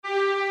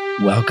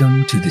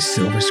Welcome to the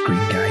Silver Screen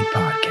Guide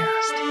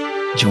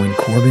podcast. Join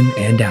Corbin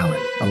and Alan,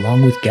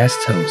 along with guest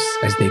hosts,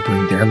 as they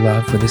bring their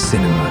love for the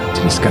cinema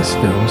to discuss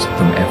films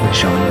from every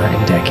genre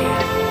and decade.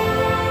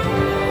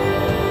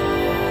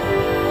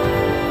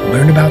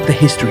 Learn about the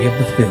history of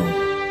the film,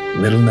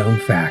 little-known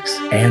facts,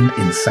 and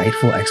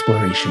insightful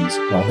explorations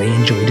while they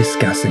enjoy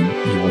discussing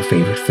your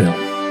favorite film.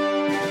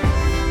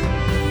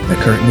 The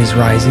curtain is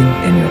rising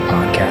and your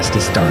podcast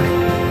is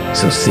starting,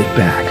 so sit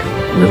back,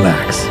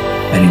 relax,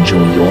 and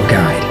enjoy your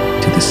guide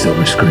to the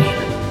silver screen.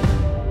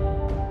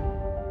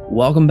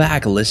 Welcome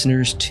back,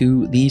 listeners,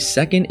 to the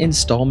second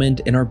installment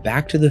in our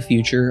Back to the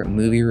Future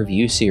movie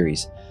review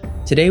series.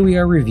 Today we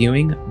are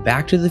reviewing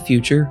Back to the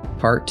Future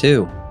Part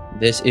 2.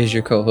 This is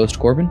your co-host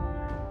Corbin.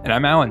 And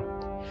I'm Alan.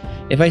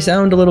 If I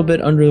sound a little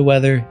bit under the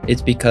weather,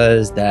 it's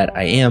because that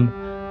I am.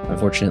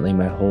 Unfortunately,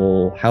 my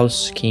whole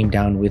house came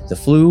down with the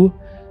flu,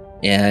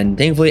 and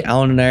thankfully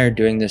Alan and I are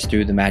doing this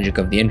through the magic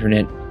of the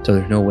internet, so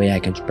there's no way I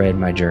can spread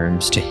my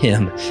germs to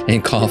him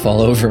and cough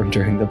all over him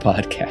during the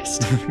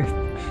podcast.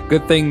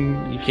 Good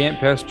thing you can't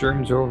pass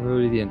germs over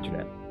the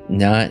internet.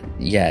 Not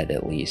yet,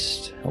 at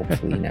least.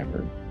 Hopefully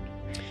never.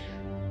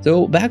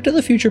 So, Back to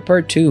the Future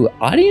Part 2.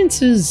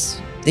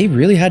 Audiences, they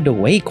really had to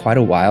wait quite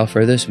a while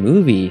for this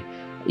movie,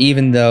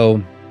 even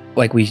though,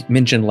 like we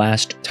mentioned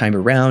last time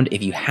around,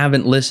 if you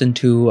haven't listened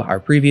to our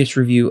previous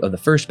review of the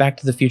first Back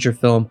to the Future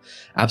film,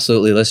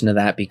 absolutely listen to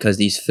that, because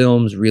these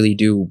films really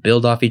do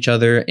build off each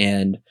other,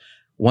 and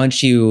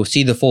once you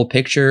see the full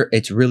picture,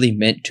 it's really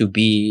meant to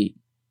be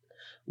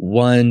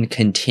one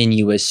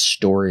continuous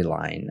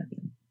storyline.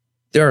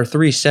 There are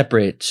three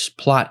separate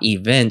plot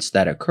events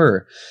that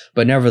occur,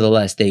 but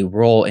nevertheless, they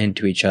roll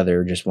into each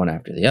other just one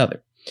after the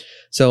other.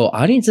 So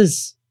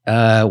audiences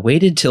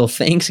waited till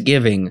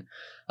Thanksgiving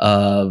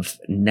of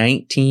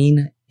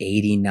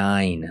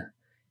 1989,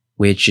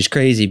 which is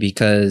crazy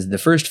because the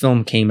first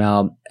film came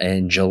out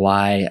in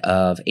July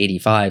of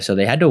 85. So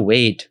they had to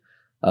wait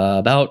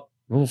about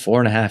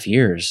 4.5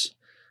 years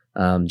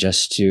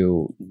just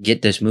to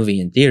get this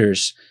movie in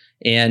theaters.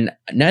 And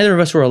neither of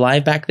us were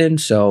alive back then,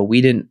 so we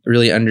didn't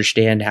really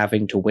understand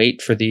having to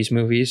wait for these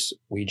movies.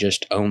 We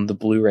just owned the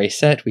Blu-ray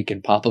set. We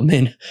can pop them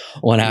in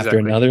one after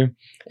another.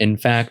 In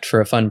fact, for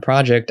a fun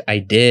project, I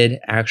did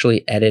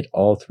actually edit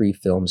all three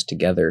films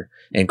together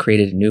and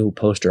created new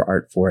poster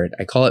art for it.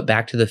 I call it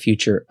Back to the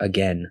Future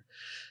Again.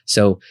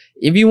 So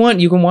if you want,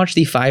 you can watch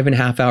the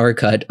 5.5 hour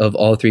cut of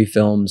all three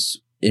films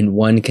in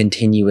one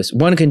continuous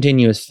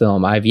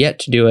film. I've yet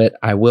to do it.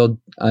 I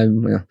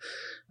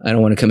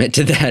don't want to commit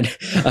to that.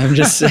 I'm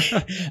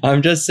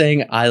just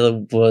saying I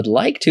would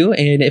like to,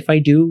 and if I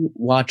do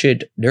watch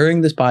it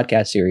during this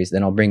podcast series,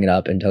 then I'll bring it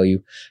up and tell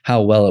you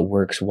how well it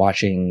works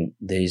watching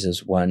these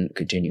as one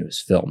continuous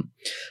film.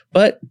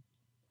 But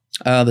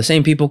the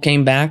same people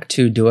came back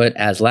to do it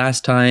as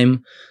last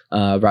time.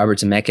 Robert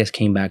Zemeckis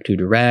came back to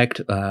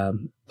direct.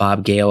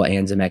 Bob Gale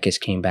and Zemeckis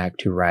came back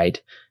to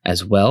write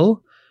as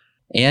well.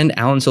 And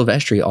Alan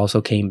Silvestri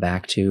also came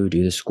back to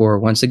do the score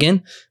once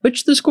again,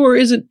 which the score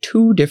isn't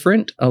too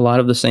different. A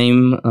lot of the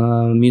same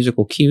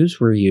musical cues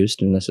were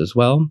used in this as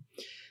well.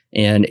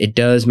 And it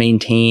does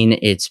maintain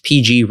its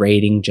PG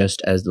rating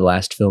just as the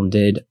last film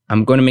did.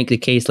 I'm going to make the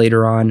case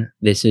later on.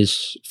 This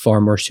is far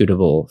more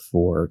suitable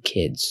for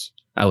kids,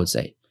 I would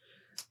say,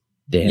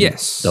 than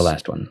the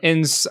last one.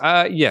 And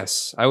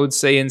yes, I would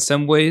say in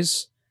some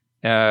ways,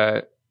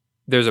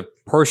 there's a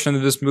portion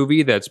of this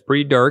movie that's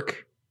pretty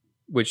dark,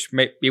 which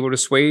might be able to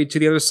sway to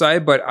the other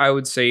side, but I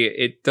would say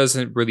it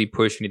doesn't really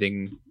push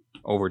anything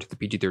over to the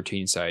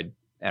PG-13 side.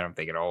 I don't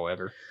think at all,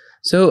 ever.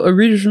 So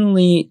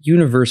originally,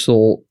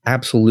 Universal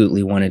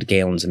absolutely wanted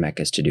Gale and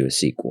Zemeckis to do a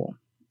sequel.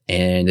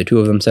 And the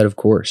two of them said, of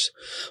course,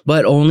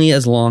 but only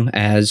as long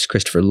as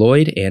Christopher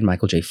Lloyd and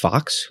Michael J.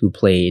 Fox, who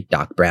played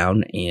Doc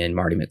Brown and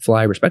Marty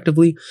McFly,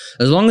 respectively,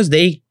 as long as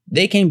they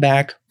came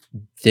back,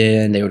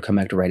 then they would come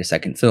back to write a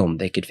second film.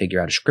 They could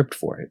figure out a script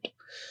for it.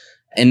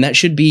 And that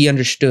should be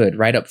understood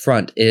right up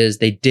front, is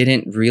they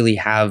didn't really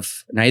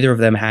have, neither of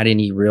them had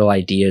any real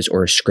ideas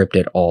or a script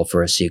at all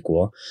for a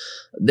sequel.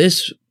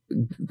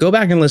 Go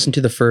back and listen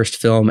to the first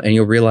film and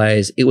you'll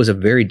realize it was a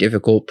very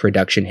difficult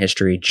production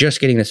history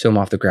just getting this film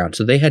off the ground.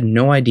 So they had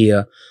no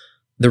idea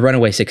the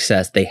runaway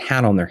success they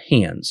had on their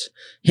hands.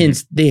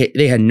 Hence, they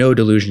had no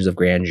delusions of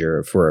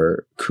grandeur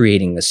for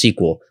creating a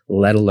sequel,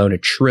 let alone a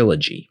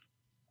trilogy.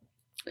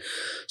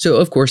 So,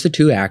 of course, the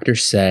two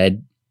actors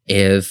said,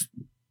 if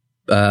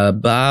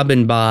Bob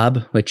and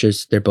Bob,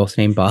 they're both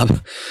named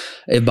Bob.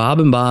 If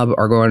Bob and Bob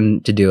are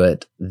going to do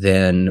it,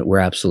 then we're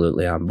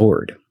absolutely on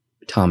board.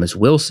 Thomas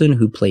Wilson,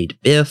 who played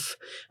Biff,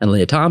 and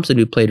Leah Thompson,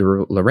 who played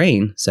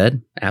Lorraine,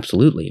 said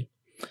absolutely.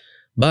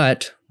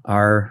 But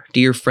our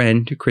dear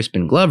friend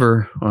Crispin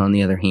Glover, on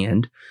the other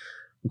hand,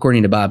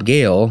 according to Bob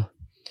Gale,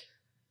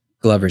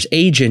 Glover's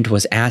agent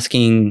was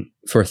asking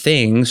for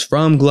things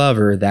from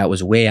Glover that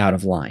was way out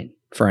of line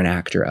for an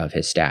actor of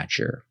his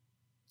stature.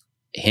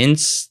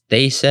 Hence,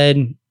 they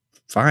said,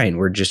 fine,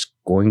 we're just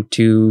going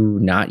to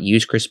not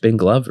use Crispin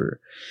Glover.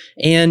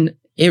 And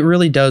it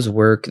really does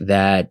work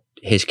that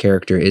his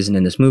character isn't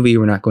in this movie.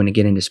 We're not going to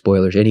get into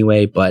spoilers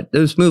anyway, but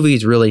this movie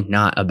is really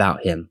not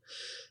about him.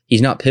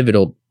 He's not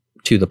pivotal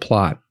to the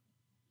plot,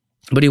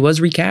 but he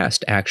was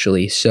recast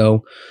actually.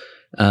 So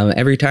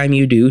every time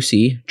you do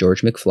see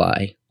George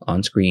McFly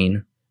on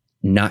screen,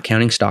 not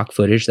counting stock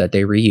footage that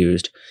they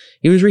reused,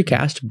 he was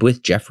recast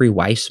with Jeffrey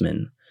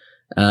Weissman.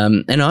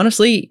 And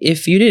honestly,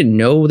 if you didn't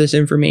know this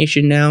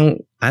information now,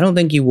 I don't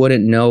think you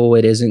wouldn't know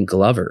it isn't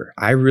Glover.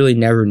 I really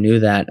never knew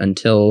that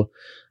until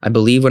I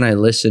believe when I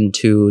listened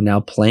to Now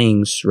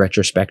Playing's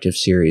retrospective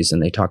series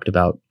and they talked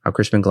about how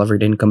Crispin Glover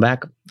didn't come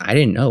back. I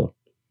didn't know.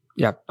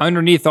 Yeah.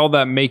 Underneath all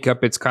that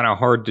makeup, it's kind of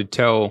hard to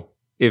tell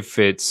if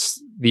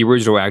it's the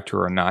original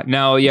actor or not.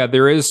 Now, yeah,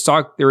 there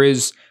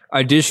is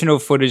additional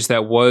footage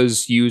that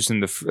was used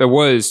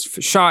was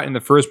shot in the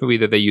first movie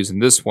that they used in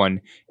this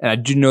one. And I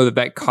do know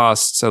that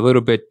costs a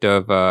little bit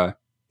of,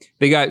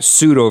 they got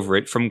sued over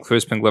it from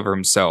Crispin Glover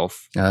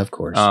himself. Of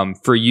course.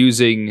 For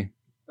using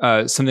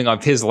something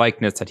of his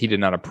likeness that he did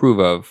not approve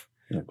of.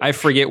 I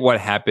forget what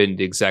happened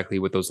exactly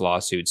with those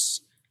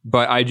lawsuits,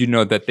 but I do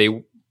know that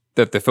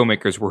that the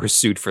filmmakers were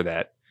sued for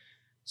that.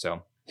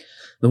 So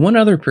the one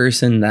other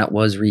person that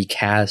was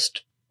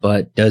recast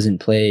but doesn't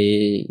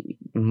play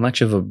much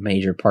of a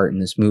major part in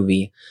this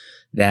movie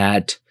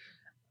that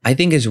I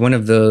think is one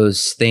of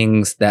those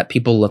things that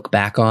people look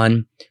back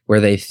on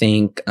where they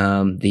think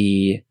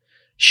the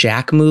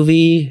Shaq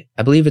movie,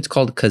 I believe it's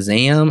called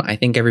Kazam. I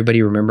think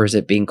everybody remembers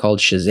it being called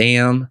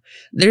Shazam.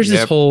 There's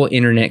this whole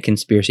internet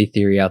conspiracy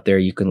theory out there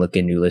you can look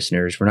into,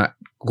 listeners. We're not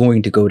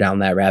going to go down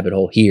that rabbit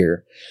hole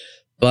here.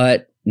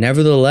 But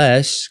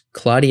nevertheless,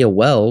 Claudia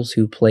Wells,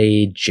 who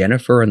played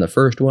Jennifer in the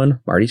first one,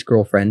 Marty's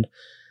girlfriend,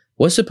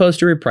 was supposed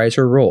to reprise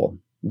her role.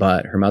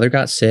 But her mother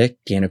got sick,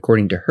 and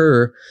according to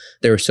her,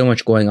 there was so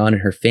much going on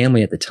in her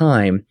family at the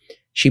time,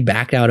 she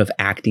backed out of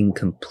acting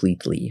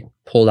completely,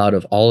 pulled out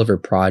of all of her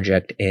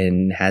project,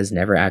 and has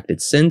never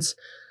acted since.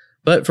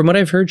 But from what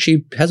I've heard,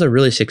 she has a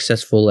really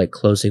successful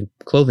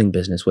clothing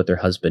business with her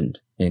husband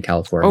in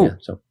California.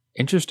 Oh, so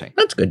interesting.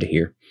 That's good to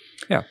hear.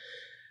 Yeah.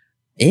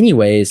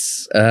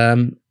 Anyways,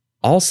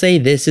 I'll say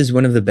this is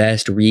one of the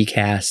best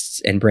recasts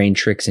and brain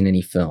tricks in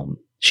any film.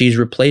 She's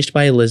replaced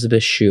by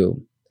Elizabeth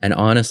Shue. And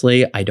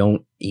honestly, I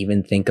don't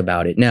even think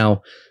about it.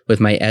 Now, with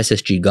my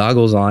SSG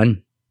goggles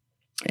on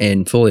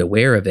and fully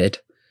aware of it,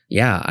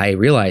 yeah, I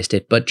realized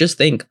it. But just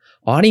think,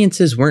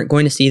 audiences weren't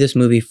going to see this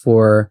movie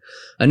for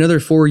another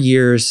 4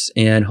 years,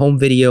 and home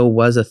video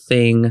was a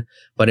thing,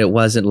 but it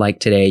wasn't like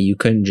today. You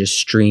couldn't just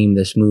stream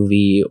this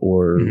movie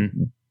or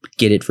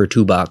get it for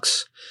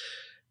 $2.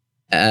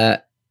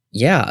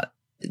 Yeah,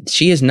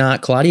 she is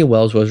not. Claudia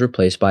Wells was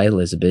replaced by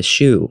Elizabeth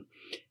Shue.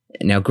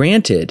 Now,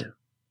 granted,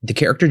 the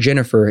character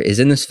Jennifer is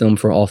in this film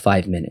for all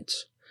 5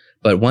 minutes.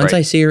 But once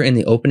I see her in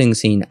the opening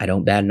scene, I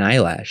don't bat an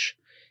eyelash.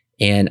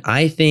 And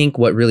I think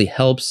what really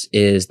helps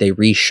is they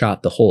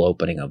reshot the whole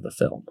opening of the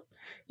film.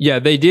 Yeah,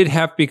 they did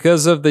have,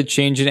 because of the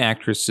change in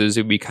actresses,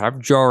 it would be kind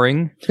of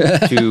jarring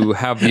to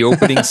have the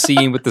opening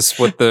scene with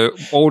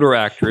the older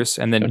actress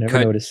and then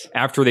cut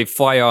after they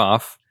fly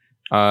off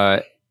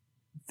and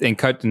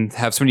cut and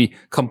have somebody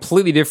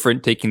completely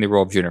different taking the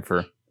role of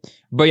Jennifer.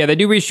 But yeah, they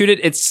do reshoot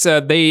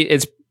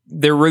it.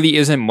 There really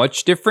isn't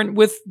much different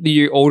with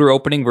the older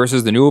opening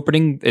versus the new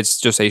opening. It's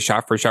just a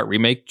shot-for-shot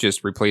remake,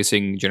 just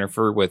replacing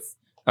Jennifer with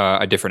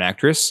a different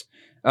actress.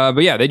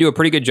 But yeah, they do a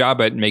pretty good job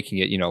at making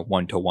it,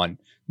 one-to-one.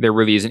 There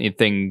really isn't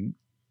anything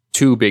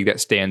too big that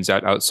stands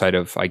out outside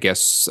of, I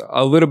guess,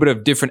 a little bit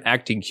of different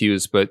acting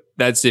cues, but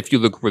that's if you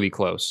look really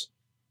close.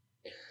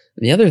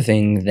 The other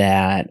thing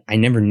that I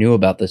never knew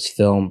about this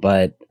film,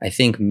 but I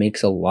think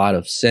makes a lot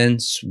of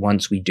sense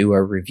once we do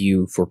our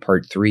review for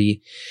part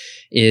 3,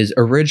 is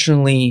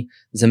originally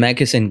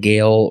Zemeckis and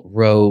Gale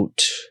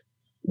wrote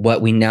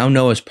what we now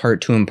know as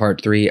part 2 and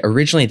part 3.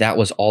 Originally, that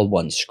was all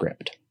one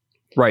script.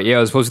 Right. Yeah,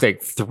 it was supposed to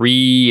take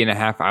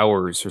 3.5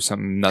 hours or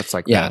something nuts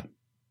like that.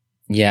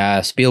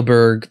 Yeah,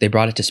 Spielberg, they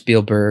brought it to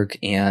Spielberg,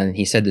 and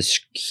he said this.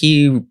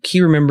 He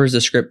remembers the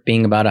script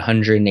being about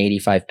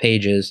 185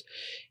 pages,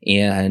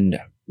 and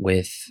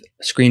with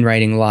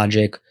screenwriting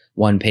logic,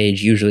 1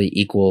 page usually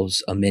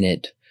equals a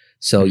minute.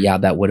 So yeah,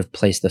 that would have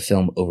placed the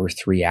film over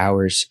 3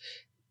 hours.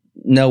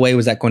 No way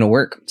was that going to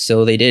work.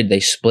 So they did. They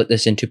split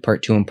this into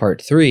part 2 and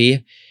part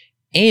 3,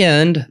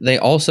 and they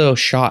also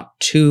shot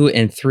 2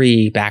 and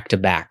 3 back to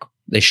back.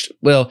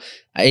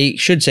 I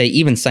should say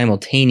even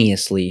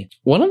simultaneously.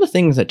 One of the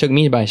things that took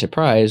me by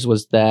surprise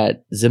was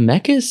that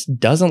Zemeckis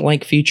doesn't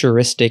like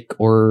futuristic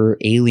or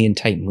alien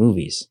type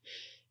movies.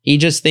 He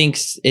just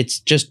thinks it's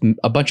just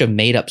a bunch of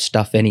made up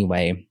stuff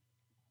anyway.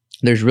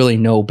 There's really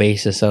no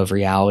basis of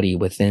reality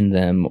within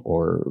them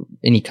or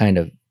any kind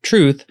of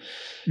truth.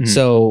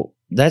 So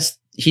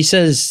he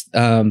says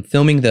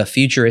filming the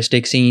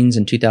futuristic scenes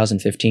in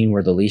 2015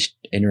 were the least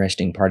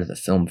interesting part of the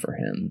film for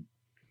him.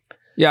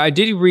 Yeah, I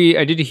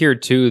did hear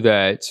too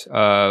that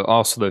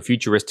also the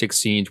futuristic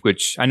scenes,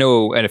 which I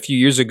know and a few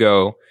years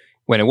ago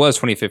when it was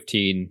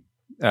 2015,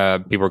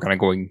 people were kind of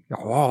going,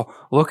 "Oh,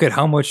 look at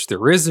how much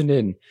there isn't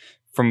in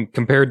from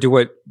compared to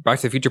what Back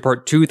to the Future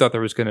Part 2 thought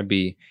there was going to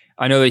be.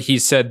 I know that he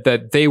said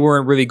that they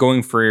weren't really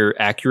going for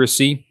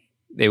accuracy.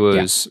 They were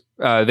just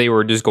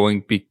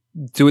going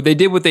they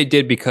did what they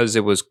did because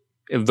it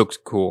looked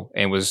cool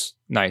and was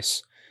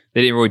nice.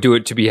 They didn't really do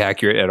it to be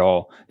accurate at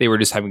all. They were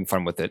just having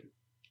fun with it.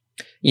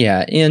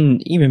 Yeah,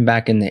 and even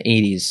back in the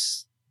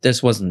 80s,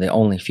 this wasn't the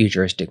only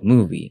futuristic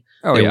movie.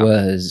 There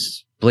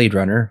was Blade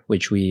Runner,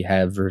 which we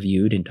have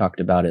reviewed and talked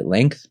about at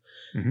length.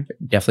 Mm-hmm.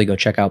 Definitely go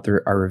check out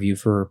our review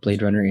for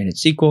Blade Runner and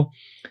its sequel.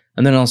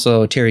 And then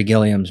also Terry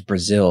Gilliam's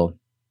Brazil.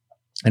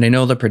 And I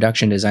know the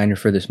production designer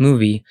for this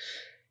movie,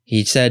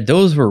 he said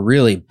those were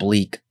really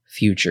bleak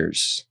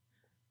futures.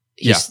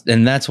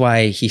 And that's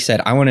why he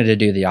said, I wanted to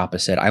do the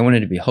opposite. I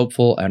wanted to be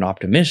hopeful and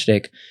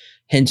optimistic,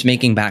 hence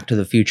making Back to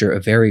the Future a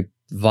very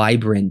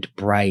vibrant,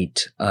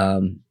 bright,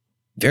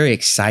 very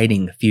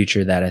exciting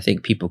future that I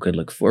think people could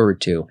look forward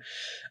to,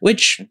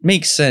 which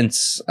makes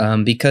sense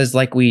because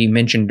like we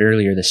mentioned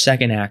earlier, the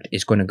second act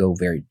is going to go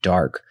very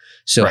dark.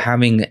 So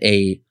having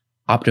a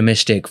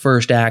optimistic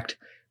first act,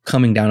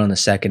 coming down on the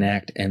second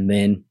act, and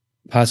then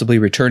possibly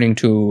returning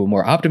to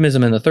more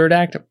optimism in the third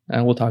act,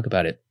 we'll talk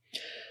about it.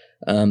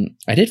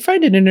 I did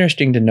find it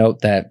interesting to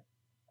note that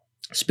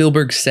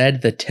Spielberg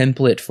said the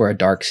template for a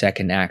dark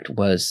second act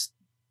was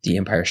The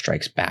Empire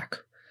Strikes Back,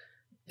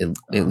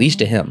 at least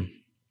to him.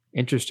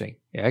 Interesting.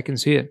 Yeah, I can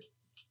see it.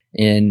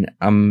 And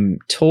I'm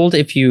told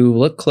if you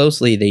look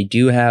closely, they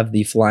do have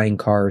the flying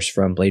cars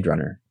from Blade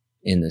Runner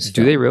in this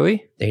film. Do they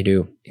really? They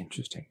do.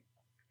 Interesting.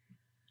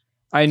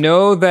 I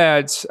know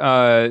that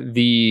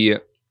the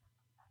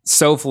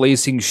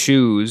self-lacing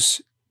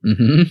shoes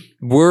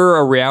were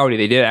a reality.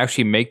 They did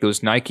actually make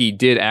those. Nike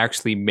did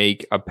actually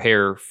make a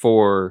pair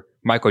for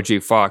Michael J.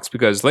 Fox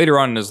because later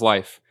on in his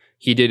life,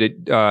 he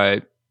did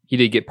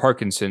get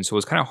Parkinson's, so it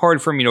was kind of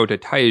hard for him, to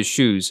tie his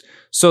shoes.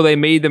 So they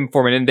made them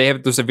for him,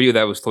 and there's a video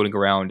that was floating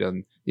around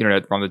on the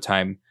internet around the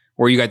time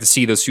where you got to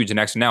see those shoes in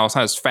action. Now it's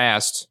not as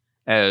fast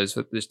as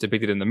it's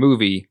depicted in the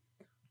movie,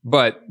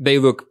 but they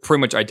look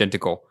pretty much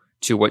identical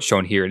to what's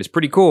shown here. And it's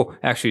pretty cool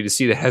actually to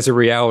see that as a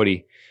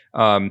reality.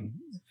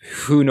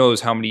 Who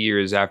knows how many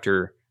years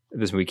after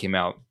this movie came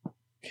out.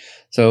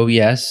 So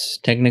yes,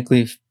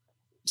 technically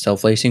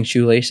self-lacing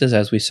shoelaces,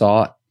 as we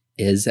saw,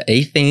 is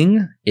a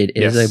thing. It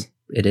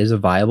is a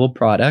viable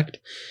product.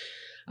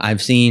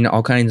 I've seen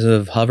all kinds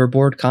of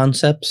hoverboard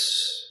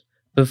concepts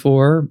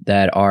before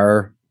that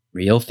are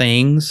real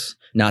things,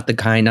 not the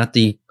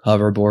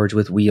hoverboards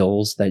with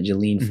wheels that you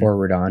lean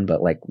forward on,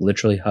 but like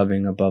literally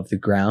hovering above the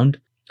ground.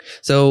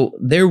 So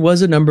there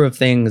was a number of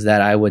things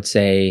that I would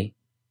say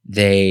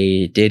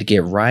they did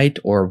get right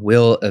or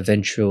will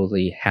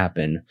eventually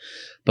happen.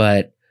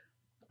 But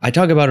I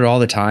talk about it all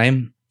the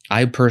time.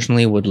 I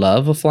personally would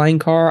love a flying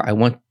car. I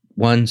want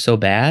one so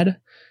bad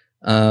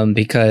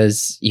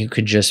because you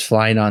could just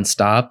fly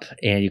nonstop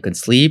and you could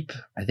sleep.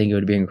 I think it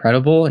would be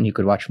incredible, and you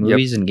could watch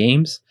movies and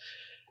games.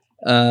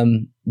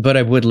 But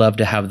I would love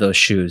to have those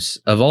shoes.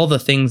 Of all the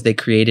things they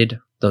created,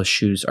 those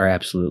shoes are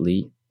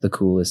absolutely the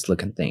coolest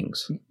looking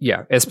things.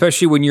 Yeah,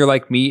 especially when you're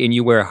like me and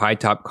you wear high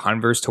top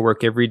Converse to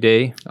work every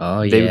day.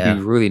 Oh, yeah. They would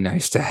be really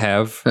nice to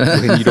have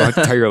when you don't have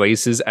to tie your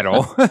laces at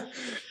all.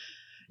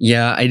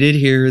 Yeah, I did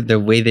hear the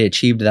way they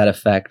achieved that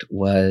effect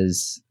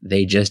was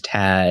they just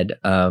had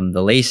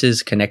the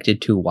laces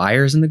connected to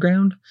wires in the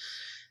ground.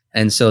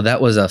 And so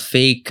that was a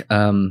fake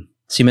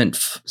cement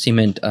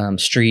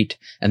street,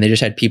 and they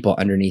just had people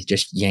underneath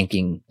just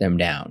yanking them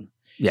down.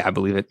 Yeah, I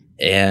believe it.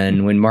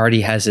 And when Marty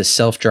has his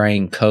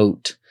self-drying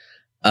coat,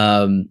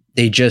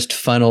 they just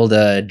funneled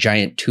a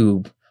giant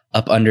tube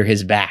up under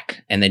his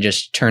back, and they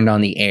just turned on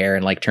the air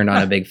and turned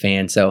on a big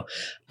fan. So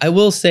I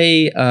will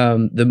say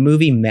the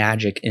movie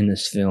magic in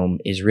this film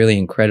is really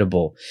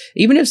incredible.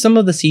 Even if some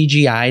of the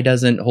CGI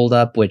doesn't hold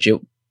up, which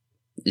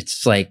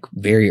it's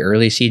very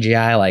early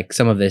CGI,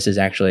 some of this is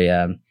actually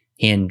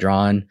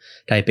hand-drawn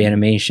type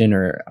animation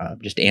or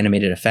just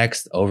animated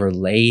effects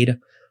overlaid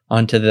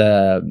onto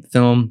the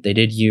film. They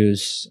did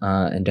use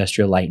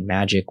Industrial Light and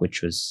Magic,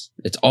 which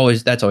that's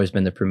always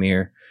been the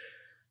premiere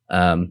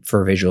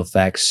for visual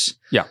effects.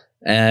 Yeah.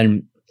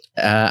 And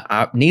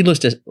needless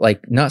to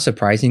not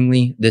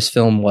surprisingly, this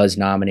film was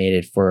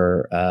nominated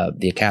for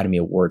the Academy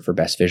Award for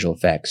Best Visual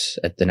Effects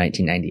at the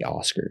 1990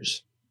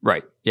 Oscars.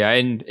 Right. Yeah.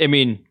 And I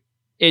mean,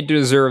 it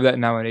deserved that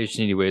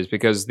nomination anyways,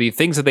 because the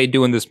things that they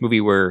do in this movie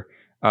were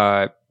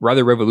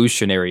rather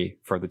revolutionary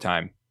for the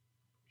time.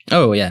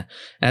 Oh, yeah,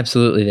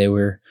 absolutely. They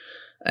were.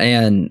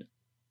 And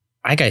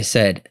like I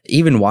said,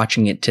 even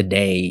watching it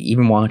today,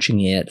 even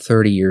watching it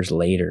 30 years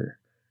later,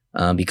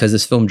 because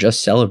this film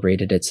just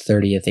celebrated its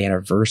 30th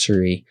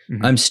anniversary,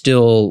 I'm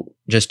still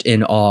just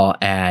in awe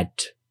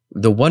at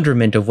the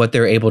wonderment of what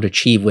they're able to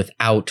achieve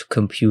without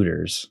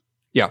computers.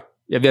 Yeah.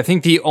 Yeah. I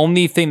think the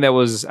only thing that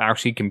was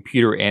actually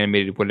computer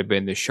animated would have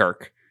been the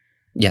shark.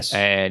 Yes.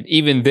 And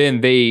even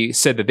then they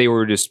said that they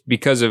were just,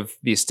 because of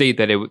the state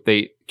that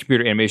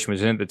computer animation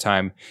was in at the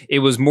time, it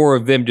was more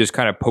of them just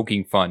kind of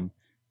poking fun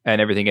and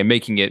everything and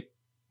making it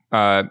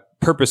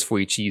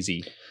purposefully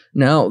cheesy.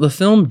 Now, the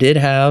film did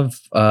have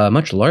a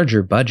much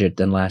larger budget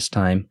than last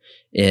time.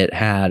 It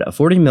had a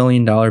 $40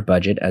 million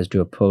budget as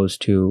to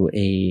opposed to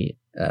a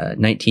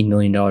 $19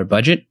 million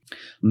budget.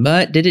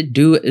 But did it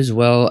do as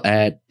well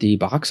at the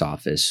box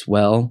office?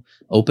 Well,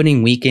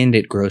 opening weekend,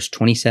 it grossed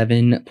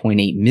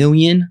 $27.8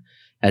 million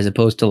as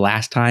opposed to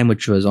last time,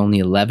 which was only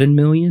 $11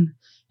 million.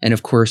 And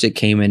of course, it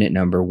came in at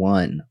number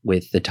one,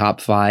 with the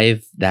top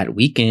five that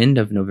weekend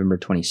of November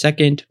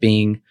 22nd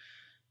being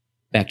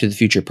Back to the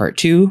Future Part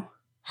 2,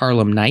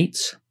 Harlem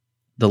Nights,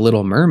 The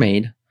Little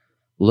Mermaid,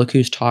 Look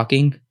Who's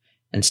Talking,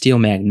 and Steel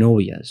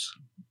Magnolias.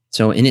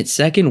 So in its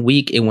second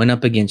week, it went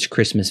up against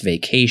Christmas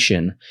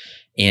Vacation,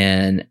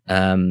 and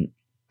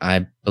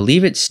I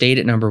believe it stayed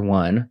at number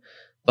one,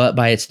 but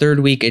by its third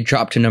week, it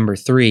dropped to number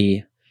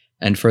three,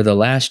 and for the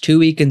last 2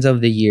 weekends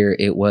of the year,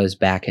 it was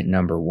back at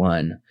number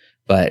one,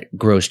 but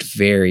grossed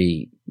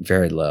very,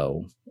 very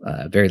low,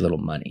 very little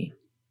money.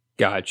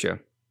 Gotcha.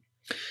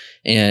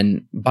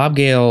 And Bob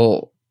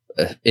Gale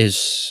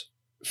is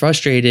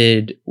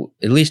frustrated,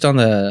 at least on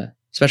the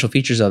special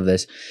features of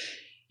this.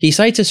 He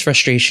cites his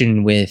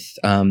frustration with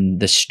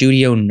the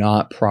studio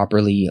not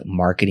properly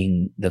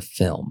marketing the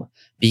film,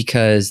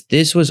 because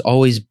this was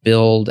always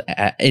billed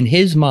in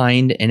his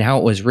mind and how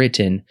it was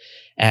written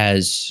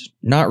as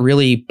not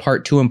really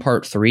part two and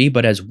part three,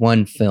 but as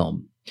one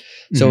film.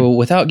 So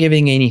without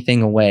giving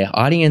anything away,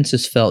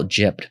 audiences felt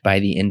gypped by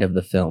the end of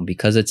the film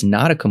because it's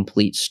not a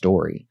complete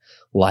story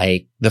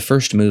like the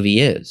first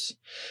movie is.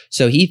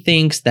 So he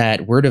thinks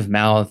that word of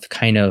mouth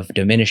kind of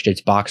diminished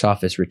its box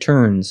office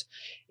returns.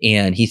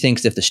 And he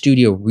thinks if the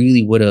studio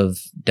really would have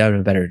done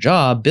a better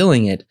job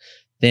billing it,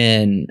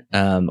 then,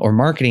 or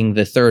marketing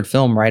the third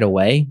film right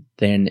away,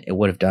 then it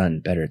would have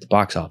done better at the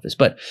box office.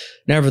 But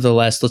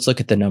nevertheless, let's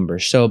look at the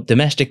numbers. So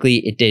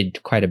domestically, it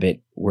did quite a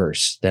bit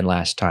worse than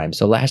last time.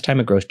 So last time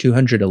it grossed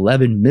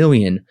 $211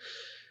 million.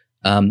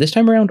 This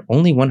time around,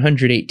 only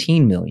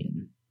 $118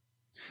 million.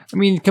 I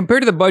mean,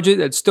 compared to the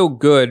budget, it's still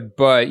good,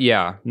 but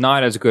yeah,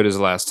 not as good as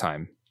last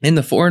time. In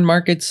the foreign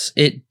markets,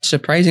 it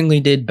surprisingly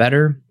did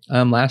better.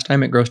 Last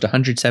time it grossed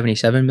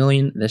 $177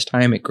 million. This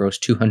time it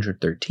grossed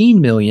 $213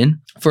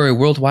 million. For a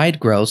worldwide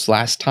gross,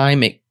 last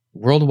time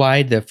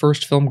worldwide, the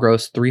first film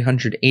grossed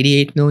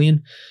 $388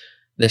 million.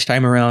 This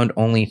time around,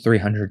 only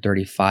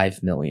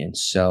 $335 million.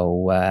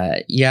 So,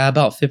 yeah,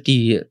 about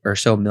 $50 or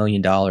so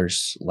million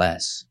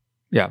less.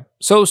 Yeah.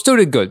 So still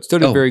did good. Still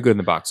did very good in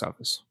the box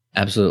office.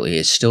 Absolutely.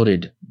 It still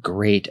did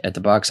great at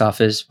the box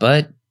office,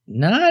 but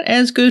not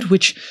as good,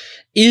 which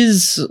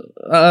is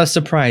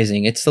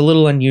surprising. It's a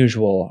little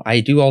unusual.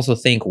 I do also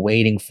think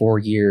waiting 4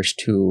 years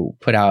to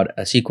put out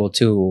a sequel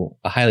to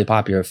a highly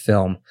popular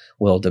film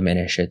will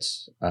diminish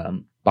its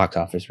box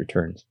office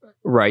returns.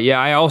 Right. Yeah.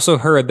 I also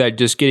heard that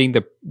just getting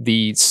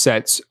the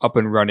sets up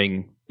and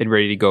running and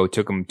ready to go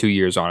took them 2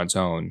 years on its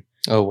own.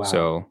 Oh, wow.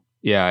 So,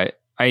 yeah,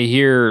 I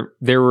hear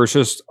there was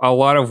just a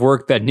lot of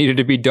work that needed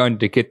to be done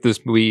to get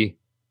this movie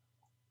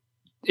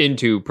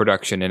into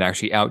production and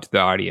actually out to the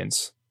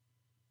audience.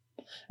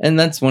 And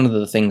that's one of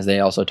the things they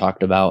also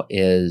talked about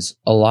is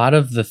a lot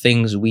of the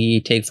things we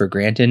take for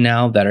granted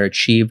now that are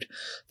achieved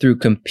through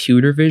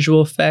computer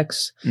visual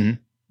effects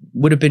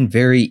would have been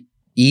very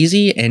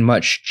easy and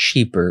much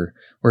cheaper.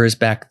 Whereas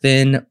back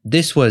then,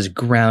 this was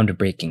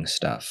groundbreaking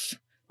stuff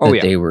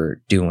that they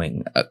were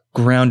doing.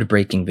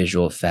 Groundbreaking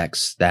visual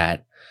effects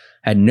that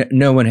had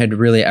no one had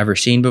really ever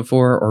seen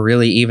before or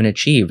really even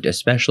achieved.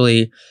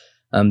 Especially,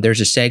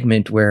 there's a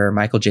segment where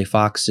Michael J.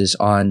 Fox is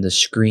on the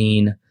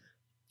screen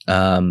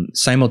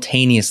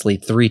simultaneously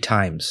 3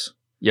 times.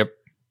 Yep.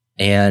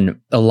 And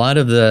a lot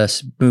of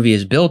the movie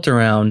is built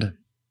around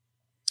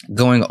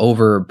going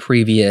over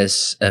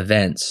previous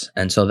events.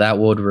 And so that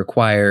would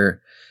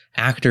require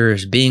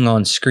actors being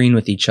on screen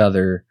with each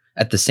other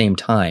at the same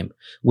time,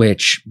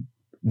 which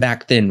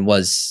back then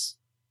was,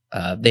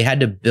 they had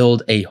to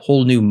build a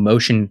whole new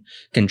motion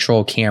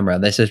control camera.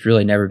 This has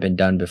really never been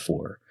done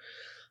before.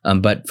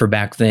 But for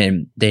back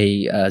then,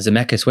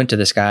 Zemeckis went to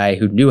this guy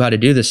who knew how to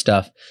do this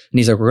stuff. And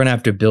he's like, we're going to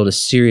have to build a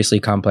seriously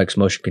complex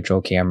motion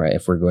control camera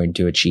if we're going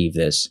to achieve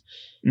this.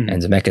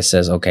 And Zemeckis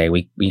says, okay,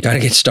 we got to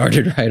get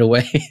started right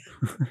away.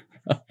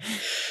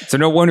 So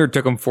no wonder it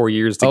took him 4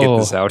 years to get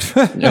this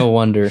out. No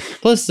wonder.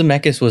 Plus,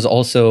 Zemeckis was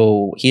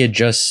also, he had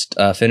just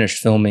finished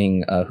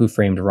filming Who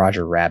Framed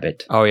Roger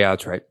Rabbit. Oh, yeah,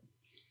 that's right.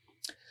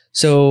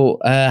 So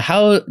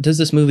how does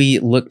this movie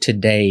look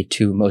today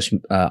to most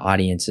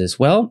audiences?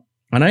 Well,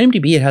 on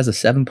IMDb, it has a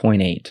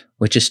 7.8,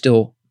 which is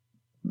still,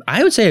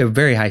 I would say, a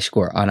very high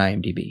score on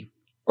IMDb.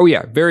 Oh,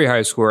 yeah. Very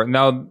high score.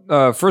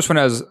 Now, first one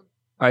has,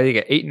 I think,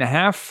 an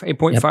 8.5,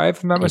 8.5,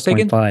 if I'm not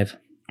mistaken. 8.5.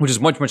 Which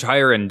is much, much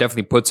higher and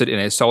definitely puts it in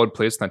a solid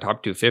place in the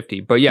top 250.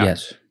 But yeah,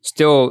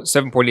 still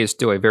 7.8 is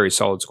still a very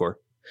solid score.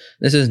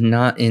 This is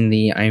not in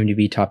the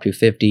IMDb top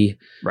 250.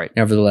 Right.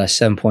 Nevertheless,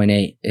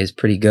 7.8 is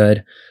pretty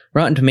good.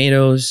 Rotten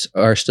Tomatoes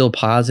are still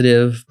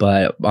positive,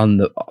 but on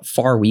the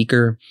far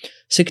weaker.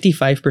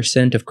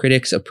 65% of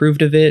critics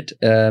approved of it,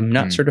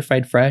 not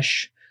certified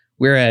fresh,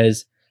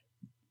 whereas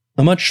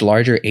a much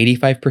larger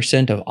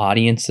 85% of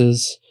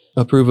audiences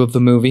approve of the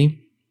movie.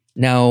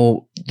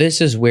 Now,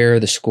 this is where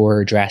the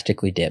score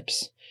drastically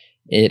dips.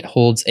 It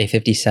holds a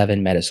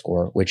 57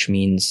 Metascore, which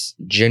means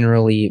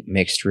generally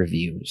mixed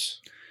reviews.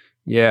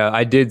 Yeah,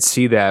 I did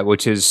see that,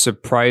 which is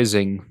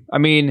surprising. I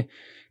mean,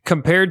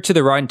 compared to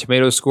the Rotten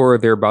Tomatoes score,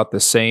 they're about the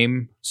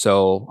same.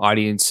 So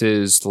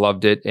audiences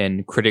loved it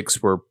and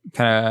critics were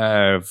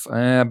kind of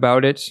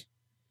about it.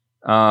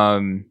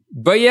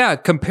 But yeah,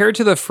 compared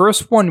to the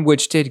first one,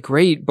 which did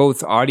great,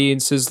 both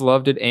audiences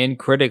loved it and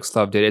critics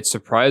loved it. It's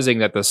surprising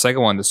that the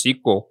second one, the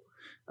sequel,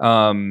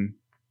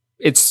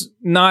 it's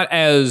not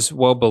as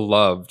well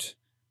beloved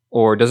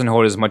or doesn't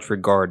hold as much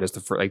regard as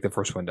the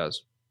first one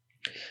does.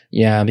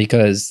 Yeah,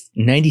 because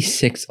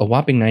a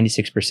whopping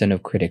 96%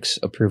 of critics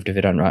approved of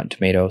it on Rotten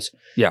Tomatoes.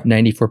 Yeah.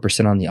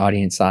 94% on the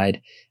audience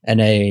side,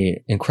 and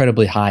a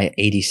incredibly high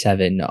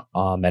 87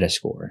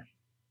 Metascore.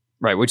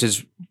 Right, which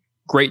is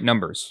great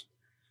numbers.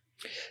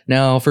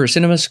 Now, for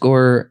Cinema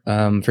Score,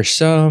 for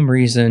some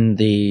reason,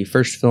 the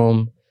first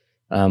film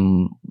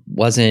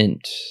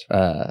wasn't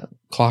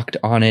clocked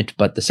on it,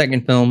 but the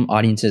second film,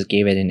 audiences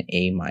gave it an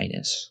A-.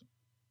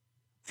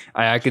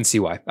 I can see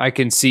why. I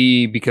can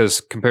see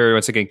because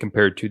compared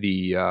to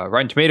the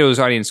Rotten Tomatoes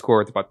audience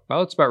score, it's about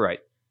right.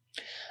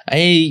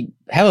 I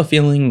have a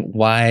feeling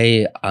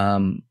why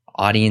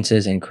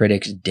audiences and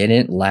critics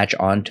didn't latch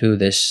onto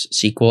this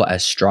sequel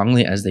as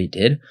strongly as they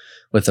did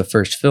with the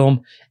first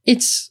film.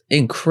 It's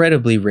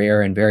incredibly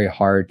rare and very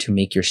hard to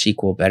make your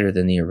sequel better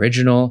than the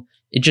original.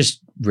 It just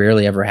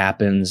rarely ever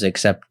happens,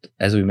 except,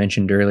 as we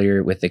mentioned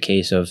earlier, with the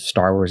case of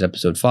Star Wars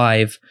Episode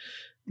 5.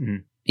 Mm-hmm.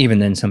 Even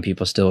then, some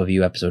people still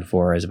view Episode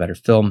 4 as a better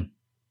film.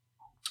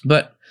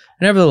 But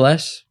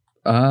nevertheless,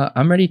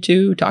 I'm ready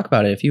to talk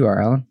about it if you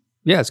are, Alan.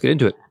 Yeah, let's get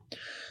into it.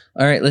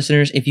 All right,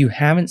 listeners, if you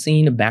haven't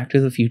seen Back to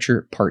the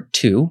Future Part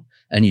 2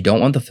 and you don't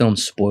want the film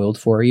spoiled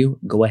for you,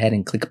 go ahead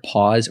and click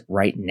pause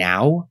right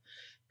now.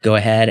 Go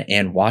ahead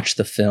and watch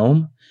the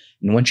film.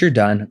 And once you're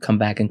done, come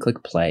back and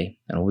click play,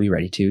 and we'll be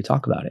ready to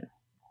talk about it.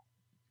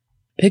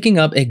 Picking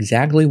up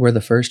exactly where the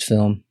first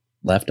film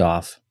left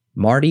off,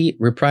 Marty,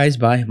 reprised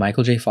by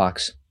Michael J.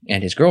 Fox,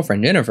 and his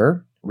girlfriend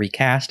Jennifer,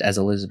 recast as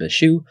Elizabeth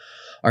Shue,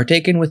 are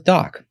taken with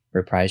Doc,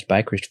 reprised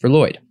by Christopher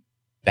Lloyd.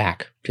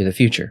 Back to the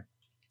Future.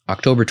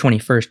 October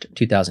 21st,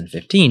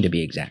 2015 to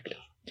be exact.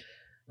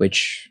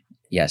 Which,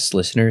 yes,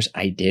 listeners,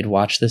 I did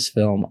watch this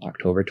film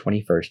October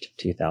 21st,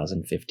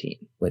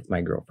 2015 with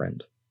my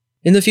girlfriend.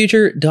 In the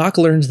future, Doc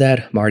learns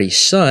that Marty's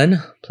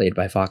son, played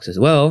by Fox as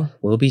well,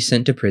 will be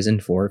sent to prison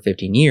for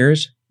 15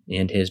 years,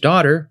 and his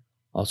daughter,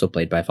 also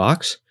played by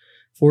Fox,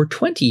 for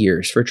 20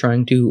 years for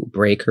trying to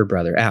break her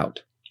brother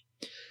out.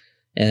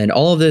 And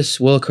all of this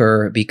will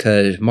occur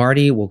because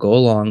Marty will go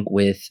along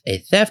with a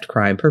theft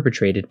crime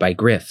perpetrated by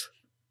Griff,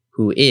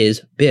 who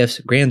is Biff's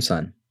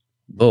grandson,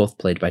 both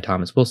played by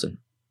Thomas Wilson.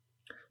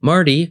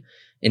 Marty,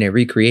 in a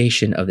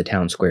recreation of the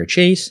town square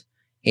chase,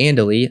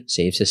 handily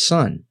saves his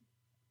son.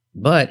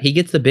 But he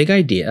gets the big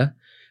idea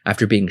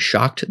after being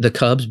shocked the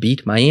Cubs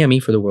beat Miami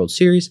for the World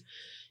Series.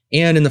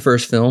 And in the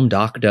first film,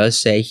 Doc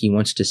does say he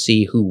wants to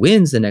see who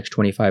wins the next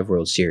 25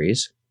 World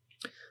Series.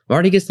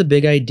 Marty gets the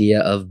big idea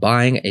of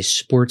buying a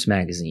sports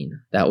magazine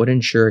that would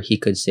ensure he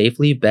could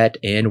safely bet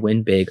and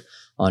win big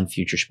on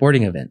future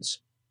sporting events.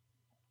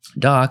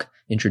 Doc,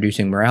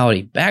 introducing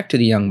morality back to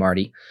the young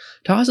Marty,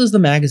 tosses the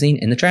magazine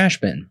in the trash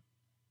bin.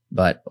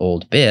 But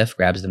old Biff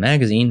grabs the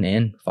magazine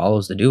and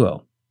follows the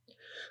duo.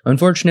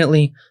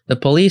 Unfortunately, the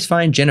police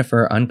find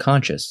Jennifer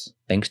unconscious,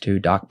 thanks to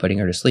Doc putting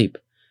her to sleep,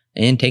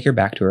 and take her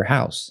back to her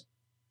house.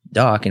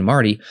 Doc and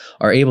Marty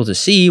are able to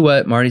see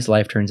what Marty's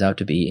life turns out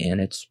to be,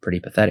 and it's pretty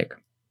pathetic.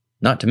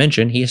 Not to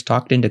mention, he is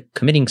talked into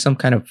committing some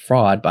kind of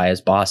fraud by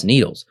his boss,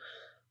 Needles,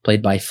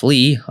 played by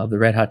Flea of the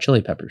Red Hot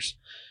Chili Peppers,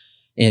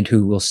 and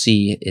who we'll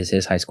see is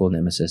his high school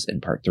nemesis in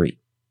Part 3.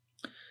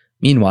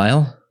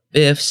 Meanwhile,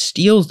 Biff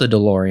steals the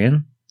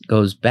DeLorean,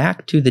 goes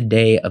back to the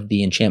day of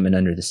the Enchantment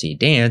Under the Sea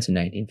dance in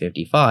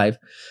 1955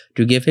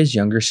 to give his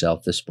younger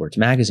self the sports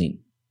magazine.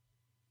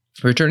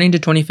 Returning to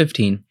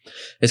 2015,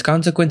 his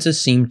consequences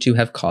seem to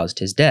have caused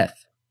his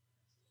death.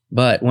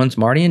 But once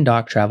Marty and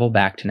Doc travel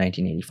back to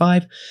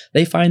 1985,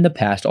 they find the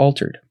past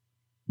altered.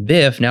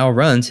 Biff now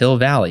runs Hill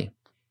Valley,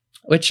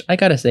 which I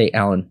gotta say,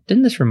 Alan,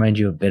 didn't this remind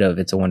you a bit of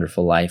It's a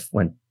Wonderful Life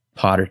when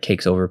Potter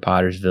takes over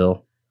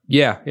Pottersville?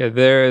 Yeah.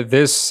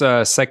 This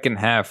second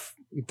half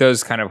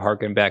does kind of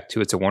harken back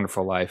to It's a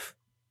Wonderful Life.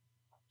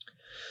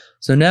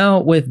 So now,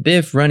 with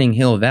Biff running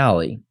Hill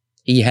Valley,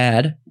 he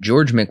had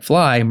George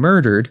McFly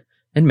murdered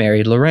and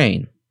married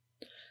Lorraine.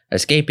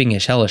 Escaping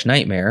his hellish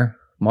nightmare,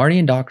 Marty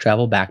and Doc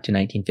travel back to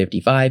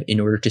 1955 in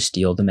order to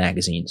steal the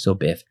magazine so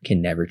Biff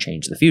can never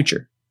change the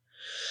future.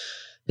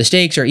 The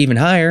stakes are even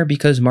higher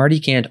because Marty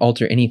can't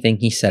alter anything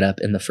he set up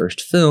in the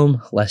first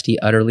film, lest he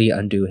utterly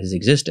undo his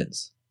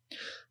existence.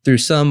 Through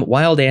some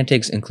wild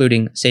antics,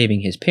 including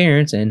saving his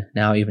parents and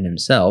now even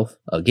himself,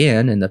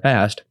 again in the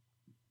past,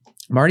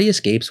 Marty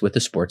escapes with the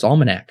sports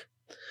almanac.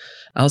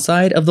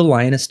 Outside of the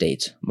Lion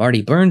Estates,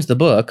 Marty burns the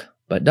book,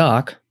 but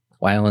Doc,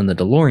 while in the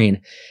DeLorean,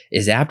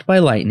 is zapped by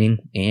lightning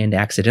and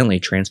accidentally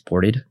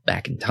transported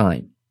back in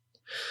time.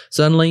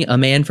 Suddenly, a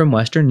man from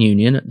Western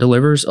Union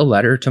delivers a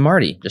letter to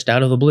Marty, just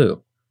out of the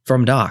blue,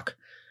 from Doc,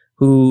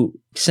 who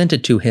sent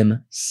it to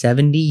him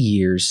 70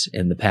 years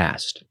in the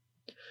past.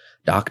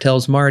 Doc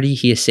tells Marty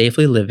he is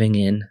safely living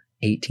in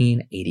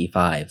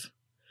 1885.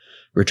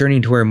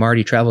 Returning to where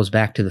Marty travels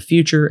back to the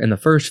future in the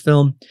first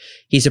film,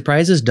 he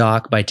surprises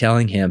Doc by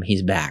telling him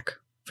he's back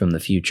from the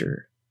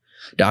future.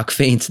 Doc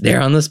faints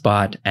there on the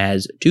spot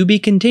as To Be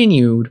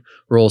Continued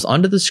rolls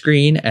onto the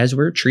screen as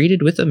we're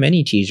treated with a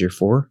mini teaser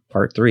for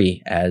Part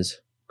 3 as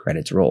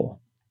credits roll.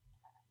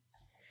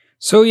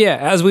 So yeah,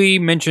 as we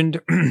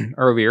mentioned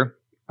earlier,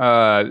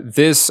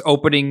 this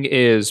opening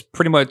is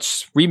pretty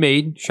much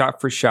remade shot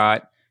for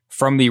shot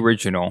from the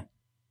original.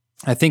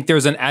 I think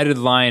there's an added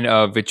line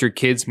of it's your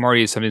kids,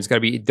 Marty, something's got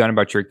to be done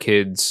about your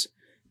kids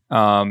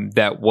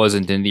that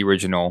wasn't in the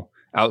original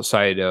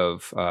outside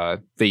of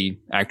the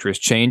actress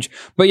change.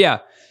 But yeah,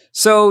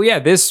 so yeah,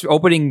 this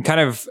opening kind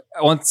of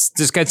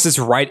just gets us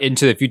right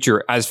into the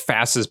future as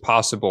fast as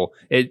possible.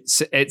 It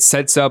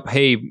sets up,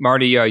 hey,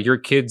 Marty, your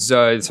kids,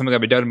 something got to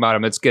be done about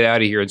them. Let's get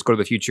out of here. Let's go to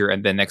the future.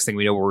 And then next thing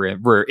we know,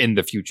 we're in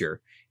the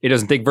future. It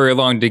doesn't take very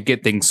long to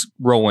get things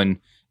rolling.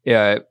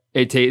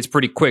 It's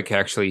pretty quick,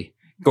 actually,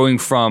 going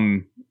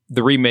from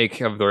the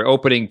remake of the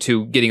opening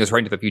to getting us right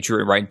into the future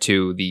and right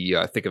into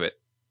the thick of it.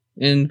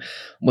 And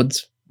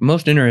what's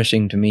most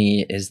interesting to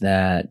me is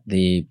that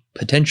the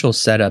potential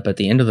setup at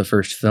the end of the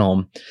first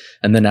film,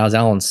 and then as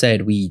Alan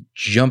said, we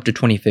jump to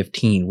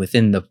 2015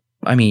 within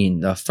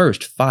the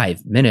first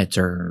 5 minutes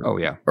or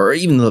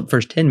even the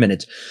first 10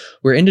 minutes,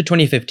 we're into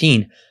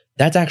 2015.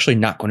 That's actually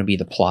not going to be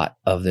the plot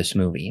of this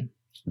movie.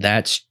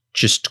 That's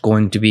just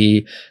going to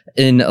be,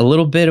 in a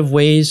little bit of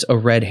ways, a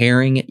red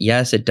herring.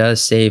 Yes, it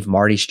does save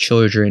Marty's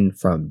children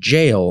from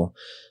jail,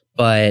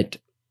 but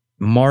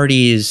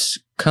Marty's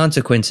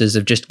consequences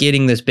of just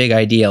getting this big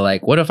idea,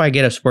 like, what if I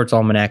get a sports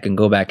almanac and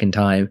go back in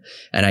time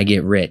and I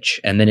get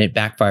rich, and then it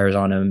backfires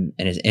on him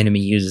and his enemy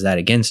uses that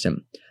against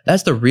him.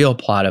 That's the real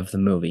plot of the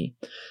movie.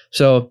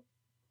 So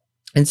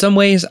in some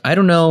ways, I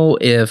don't know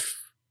if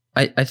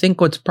I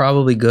think what's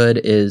probably good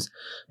is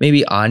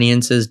maybe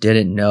audiences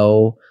didn't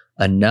know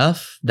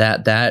enough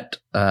that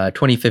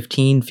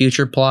 2015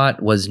 future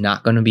plot was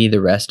not going to be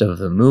the rest of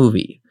the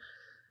movie.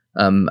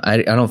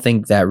 I don't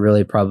think that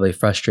really probably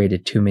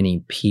frustrated too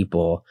many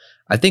people.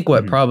 I think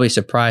what probably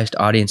surprised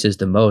audiences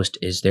the most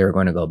is they were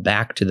going to go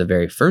back to the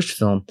very first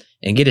film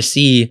and get to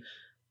see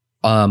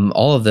a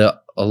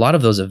lot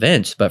of those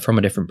events, but from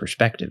a different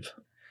perspective.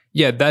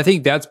 Yeah, I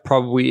think that's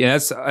probably, and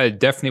that's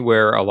definitely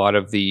where a lot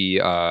of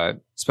the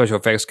special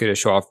effects get a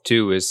show off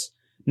too, is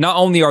not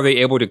only are they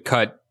able to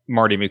cut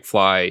Marty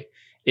McFly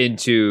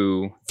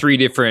into three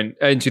different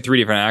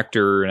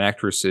actor and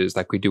actresses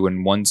like we do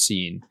in one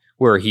scene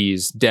where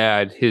he's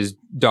dad, his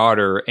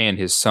daughter, and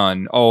his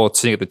son all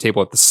sitting at the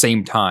table at the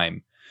same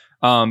time.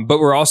 But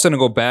we're also going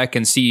to go back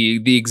and see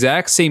the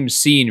exact same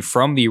scene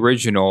from the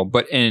original,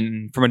 but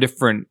from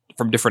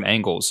different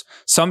angles.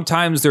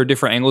 Sometimes there are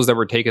different angles that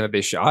were taken that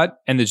they shot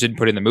and they didn't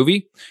put in the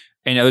movie.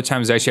 And other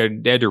times they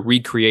had to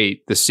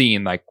recreate the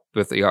scene, like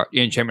with the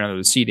Enchantment Under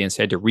the Sea dance,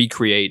 they had to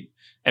recreate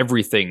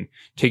everything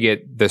to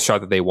get the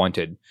shot that they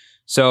wanted.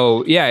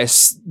 So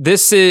yes,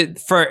 this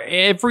is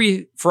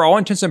for all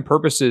intents and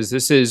purposes,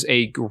 this is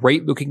a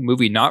great looking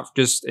movie, not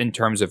just in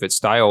terms of its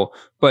style,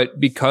 but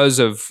because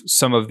of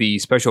some of the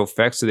special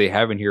effects that they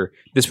have in here.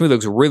 This movie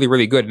looks really,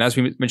 really good. And as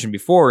we mentioned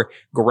before,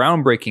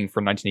 groundbreaking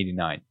for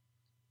 1989.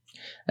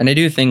 And I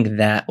do think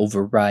that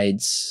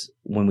overrides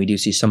when we do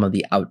see some of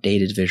the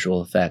outdated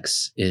visual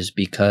effects, is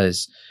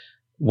because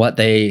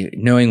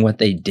knowing what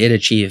they did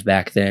achieve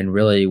back then,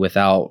 really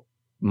without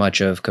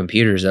much of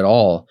computers at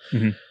all,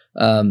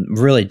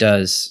 really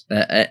does.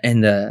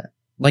 And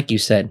like you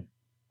said,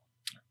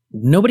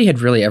 nobody had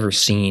really ever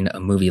seen a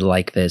movie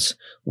like this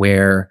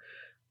where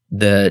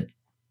the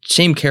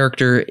same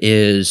character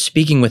is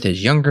speaking with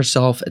his younger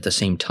self at the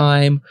same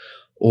time.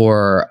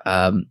 Or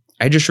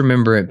I just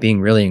remember it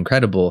being really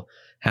incredible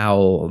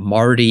how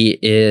Marty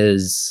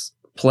is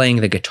playing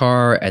the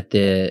guitar at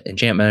the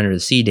Enchantment Under the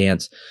Sea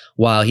dance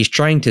while he's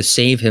trying to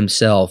save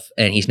himself,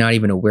 and he's not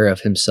even aware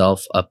of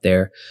himself up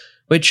there,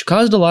 which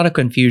caused a lot of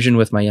confusion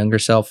with my younger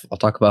self. I'll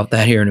talk about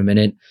that here in a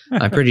minute.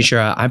 I'm pretty sure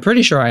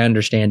I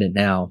understand it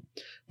now.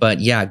 But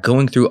yeah,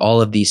 going through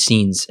all of these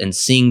scenes and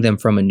seeing them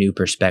from a new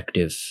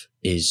perspective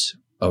is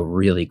a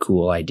really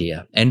cool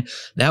idea. And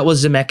that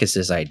was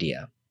Zemeckis'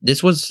 idea.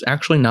 This was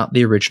actually not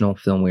the original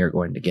film we were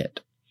going to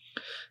get.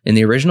 In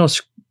the original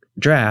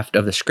draft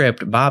of the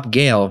script, Bob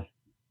Gale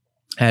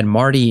had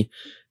Marty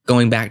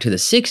going back to the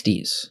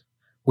 60s,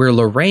 where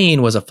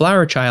Lorraine was a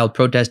flower child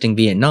protesting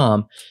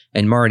Vietnam,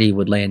 and Marty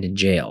would land in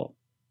jail.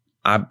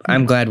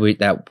 I'm glad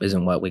that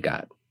isn't what we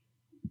got.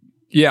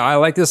 Yeah, I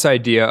like this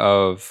idea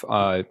of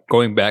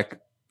going back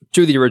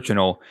to the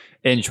original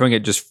and showing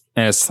it just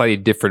in a slightly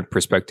different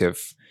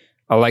perspective.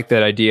 I like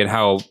that idea and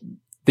how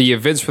the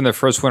events from the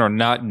first one are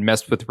not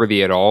messed with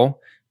really at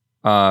all,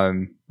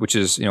 which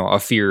is a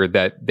fear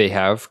that they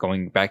have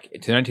going back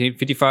to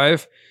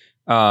 1955.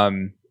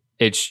 We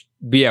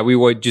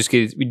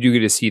do get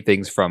to see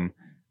things from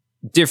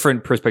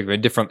different perspective, a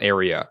different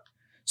area.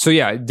 So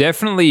yeah,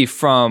 definitely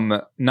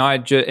from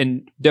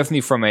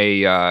definitely from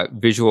a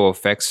visual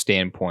effects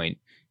standpoint,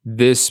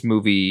 this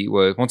movie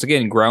was once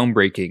again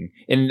groundbreaking,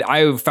 and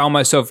I found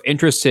myself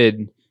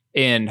interested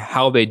in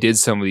how they did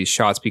some of these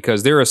shots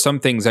because there are some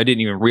things I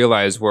didn't even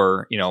realize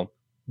were,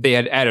 they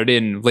had added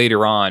in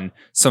later on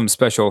some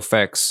special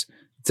effects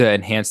to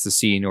enhance the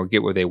scene or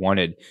get what they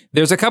wanted.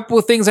 There's a couple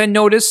of things I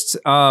noticed.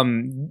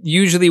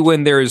 Usually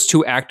when there's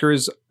two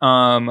actors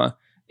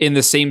in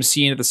the same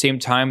scene at the same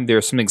time,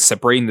 there's something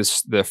separating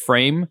the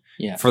frame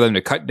for them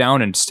to cut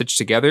down and stitch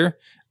together.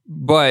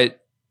 But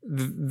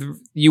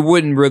you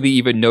wouldn't really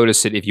even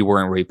notice it if you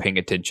weren't really paying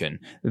attention.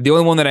 The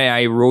only one that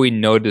I really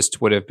noticed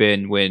would have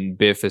been when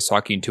Biff is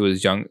talking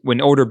to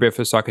when older Biff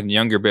is talking to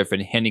younger Biff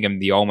and handing him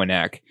the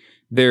almanac.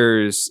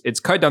 It's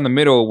cut down the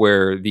middle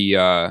where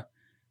the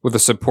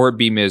support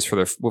beam is for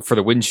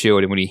the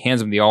windshield, and when he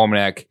hands him the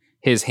almanac,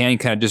 his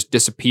hand kind of just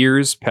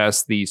disappears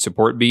past the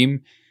support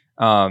beam.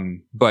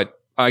 But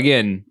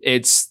again,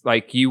 it's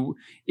like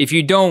if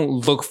you don't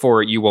look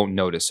for it, you won't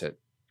notice it.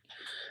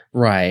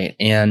 Right,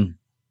 and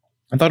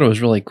I thought it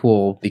was really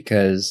cool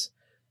because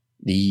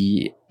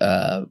the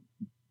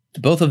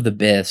both of the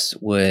Biffs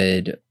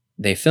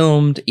they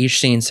filmed each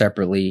scene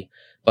separately,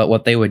 but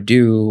what they would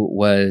do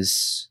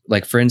was,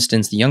 like, for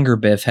instance, the younger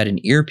Biff had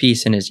an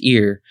earpiece in his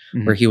ear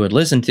where he would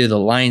listen to the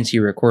lines he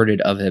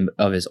recorded of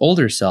his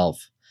older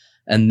self,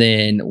 and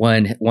then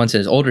once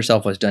his older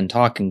self was done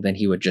talking, then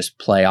he would just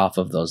play off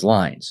of those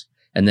lines,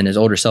 and then his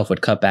older self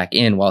would cut back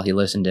in while he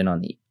listened in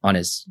on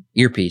his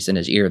earpiece in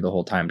his ear the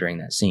whole time during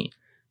that scene.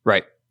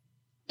 Right.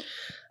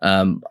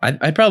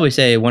 I'd probably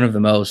say one of the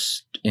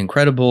most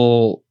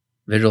incredible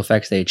visual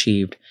effects they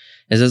achieved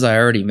is, as I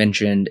already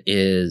mentioned,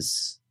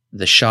 is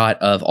the shot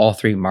of all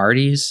three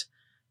Martys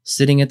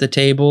sitting at the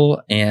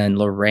table, and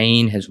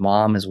Lorraine, his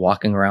mom, is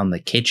walking around the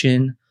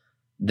kitchen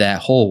that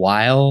whole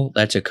while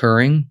that's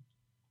occurring.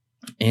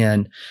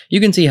 And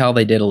you can see how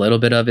they did a little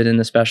bit of it in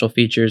the special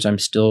features. I'm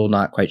still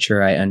not quite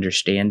sure I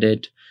understand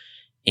it.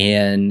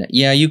 And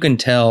yeah, you can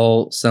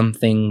tell some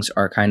things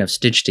are kind of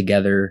stitched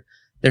together.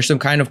 There's some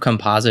kind of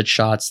composite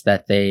shots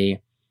that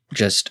they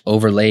just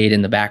overlaid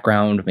in the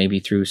background, maybe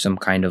through some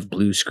kind of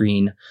blue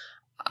screen.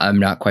 I'm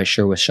not quite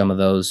sure with some of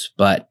those,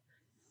 but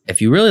if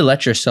you really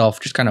let yourself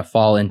just kind of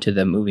fall into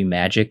the movie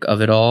magic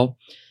of it all,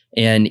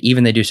 and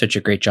even they do such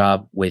a great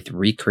job with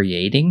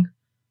recreating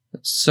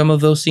some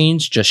of those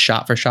scenes, just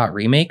shot for shot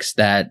remakes,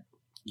 that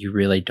you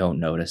really don't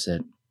notice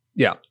it.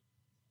 Yeah.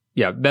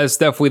 Yeah, that's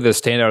definitely the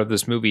standout of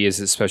this movie is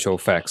its special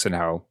effects and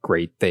how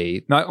great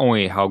not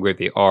only how great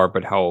they are,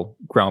 but how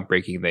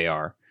groundbreaking they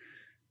are.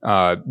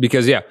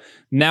 Because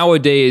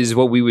nowadays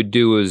what we would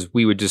do is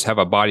we would just have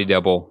a body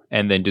double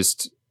and then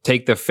just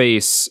take the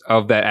face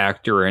of that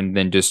actor and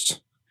then just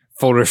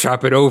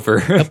Photoshop it over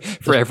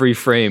for every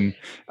frame.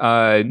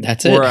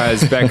 That's it.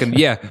 Whereas back in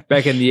the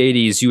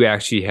 80s, you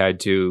actually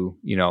had to,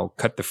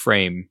 cut the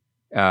frame.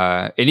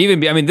 And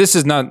even, this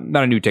is not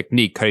a new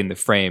technique, cutting the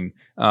frame,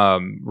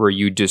 where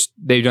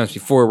they've done this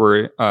before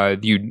where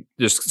you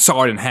just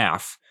saw it in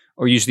half,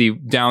 or usually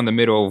down the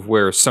middle of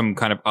where some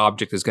kind of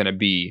object is going to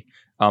be,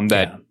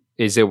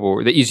 is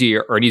an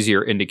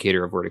easier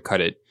indicator of where to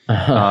cut it.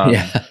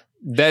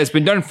 That has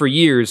been done for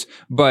years,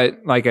 but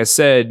like I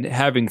said,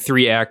 having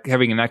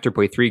an actor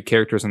play three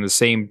characters at the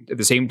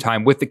same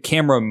time with the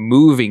camera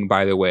moving,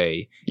 by the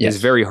way, is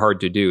very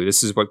hard to do.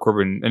 This is what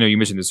Corbin, I know you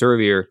mentioned this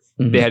earlier.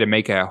 They had to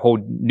make a whole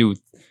new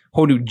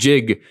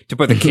jig to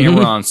put the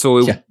camera on,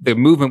 so the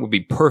movement would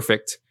be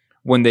perfect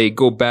when they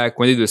go back,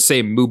 when they do the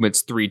same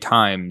movements three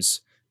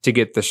times to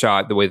get the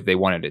shot the way that they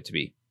wanted it to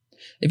be.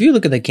 If you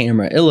look at the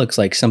camera, it looks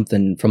like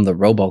something from the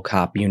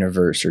RoboCop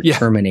universe or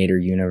Terminator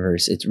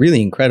universe. It's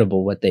really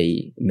incredible what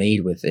they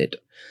made with it.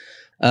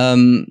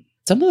 Some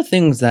of the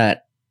things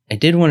that I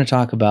did want to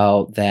talk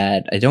about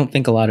that I don't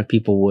think a lot of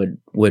people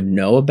would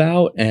know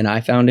about, and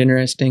I found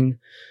interesting.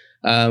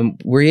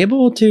 Were you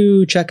able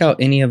to check out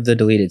any of the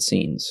deleted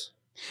scenes?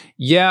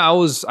 Yeah,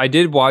 I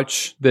did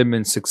watch them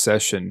in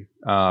succession.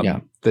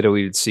 The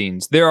deleted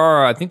scenes.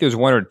 I think there's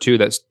one or two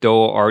that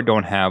still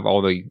don't have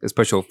all the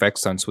special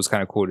effects done, so it's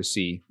kind of cool to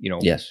see,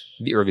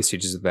 the early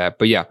stages of that.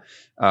 But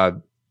I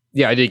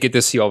did get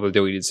to see all the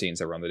deleted scenes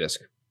that were on the disc.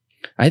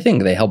 I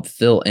think they helped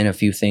fill in a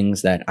few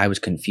things that I was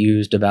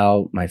confused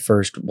about my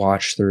first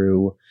watch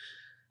through.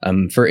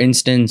 For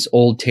instance,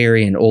 old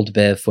Terry and old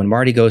Biff, when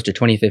Marty goes to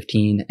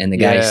 2015 and the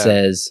guy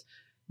says,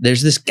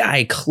 there's this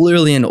guy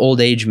clearly in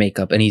old age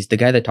makeup, and he's the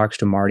guy that talks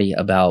to Marty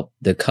about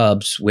the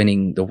Cubs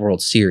winning the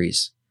World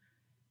Series.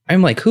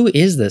 I'm like, who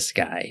is this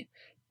guy?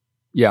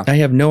 Yeah. I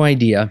have no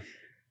idea.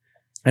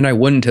 And I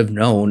wouldn't have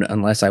known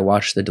unless I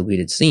watched the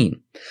deleted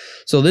scene.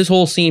 So this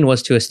whole scene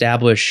was to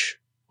establish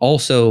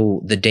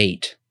also the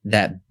date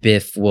that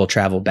Biff will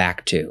travel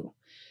back to.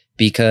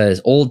 Because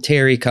old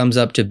Terry comes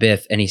up to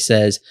Biff and he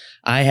says,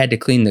 I had to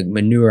clean the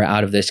manure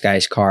out of this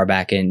guy's car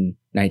back in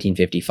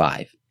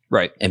 1955.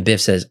 Right. And Biff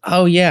says,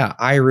 oh yeah,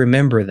 I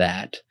remember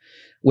that.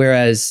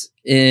 Whereas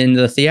in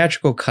the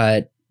theatrical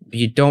cut,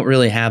 you don't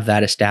really have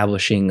that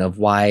establishing of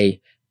why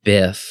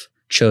Biff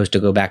chose to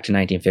go back to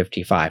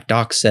 1955.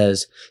 Doc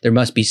says there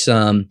must be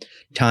some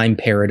time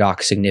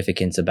paradox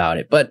significance about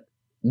it, but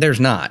there's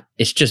not.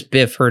 It's just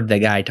Biff heard the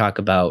guy talk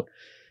about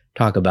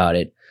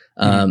it.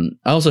 I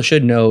also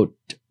should note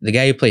the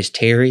guy who plays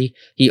Terry,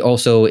 he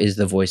also is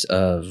the voice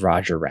of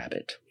Roger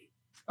Rabbit.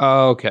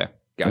 Oh, okay.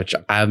 Gotcha. Which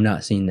I have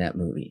not seen that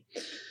movie.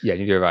 Yeah,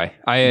 neither have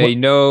I. I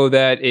know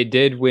that it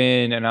did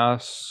win an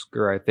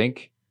Oscar, I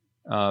think.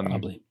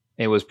 Probably.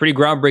 It was pretty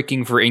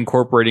groundbreaking for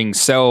incorporating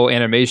cell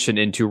animation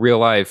into real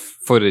life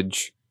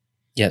footage.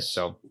 Yes.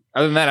 So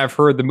other than that, I've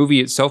heard the movie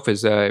itself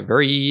is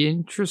very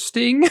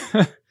interesting.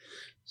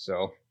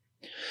 So.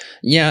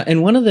 Yeah,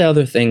 and one of the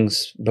other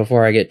things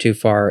before I get too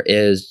far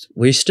is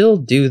we still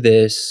do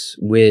this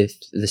with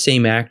the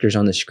same actors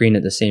on the screen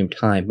at the same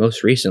time.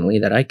 Most recently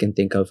that I can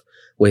think of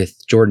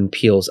with Jordan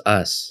Peele's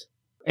Us.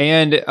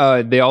 And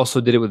they also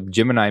did it with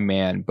Gemini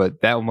Man,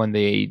 but that one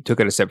they took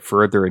it a step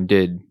further and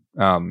did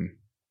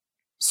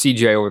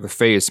CGI over the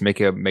face, make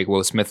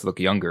Will Smith look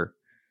younger.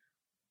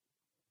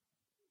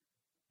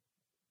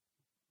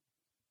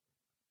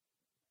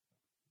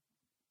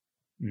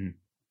 Mm.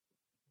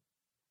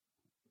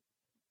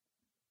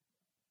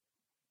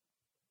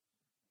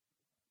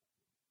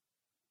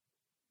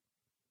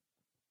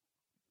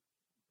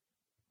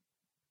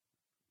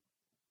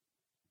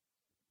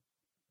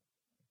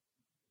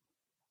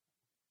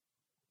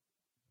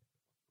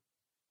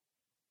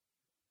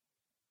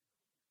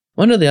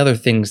 One of the other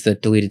things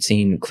that deleted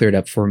scene cleared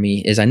up for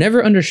me is I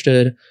never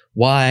understood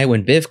why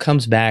when Biff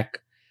comes back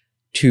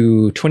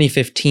to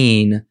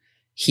 2015,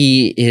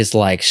 he is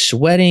like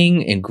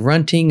sweating and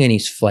grunting and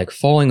he's like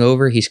falling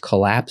over. He's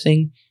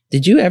collapsing.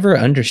 Did you ever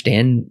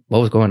understand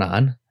what was going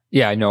on?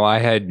 Yeah, no, I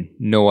had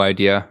no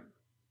idea.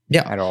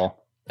 Yeah, at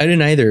all. I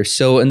didn't either.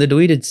 So in the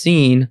deleted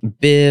scene,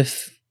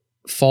 Biff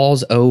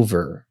falls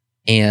over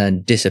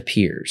and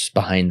disappears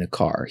behind the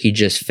car. He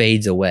just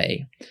fades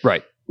away.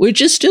 Right. Which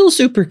is still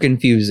super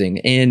confusing.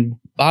 And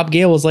Bob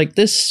Gale was like,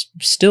 this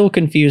still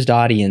confused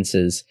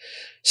audiences.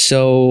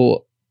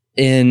 So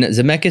in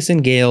Zemeckis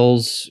and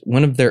Gale's,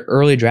 one of their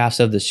early drafts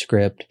of the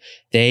script,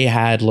 they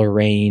had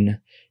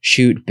Lorraine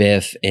shoot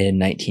Biff in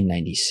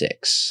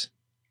 1996.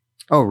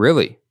 Oh,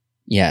 really?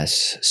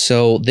 Yes.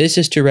 So this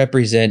is to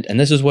represent, and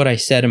this is what I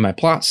said in my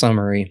plot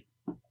summary,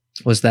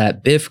 was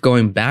that Biff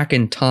going back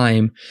in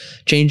time,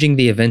 changing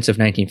the events of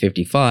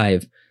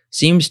 1955,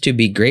 seems to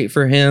be great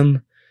for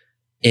him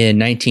in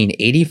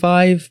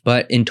 1985,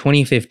 but in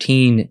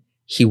 2015,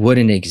 he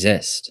wouldn't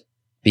exist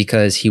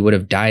because he would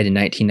have died in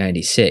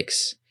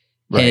 1996.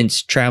 Right.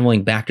 Hence,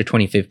 traveling back to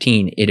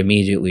 2015, it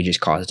immediately just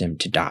caused him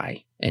to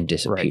die and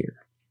disappear.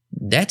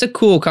 Right. That's a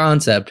cool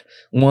concept.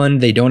 One,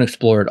 they don't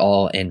explore at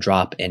all and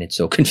drop, and it's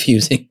so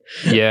confusing.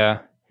 Yeah.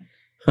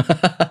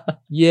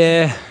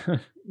 Yeah.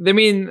 I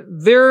mean,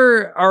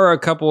 there are a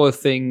couple of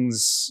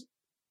things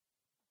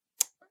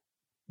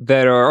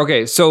that are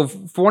okay. So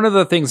for one of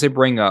the things they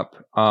bring up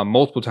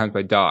multiple times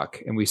by Doc,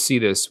 and we see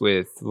this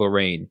with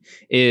Lorraine,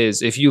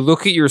 is if you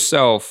look at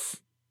yourself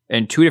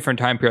in two different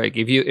time periods,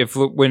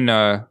 like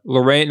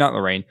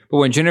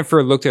when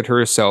Jennifer looked at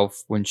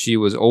herself when she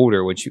was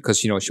older, because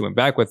she went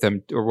back with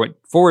them or went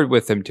forward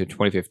with them to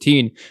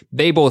 2015,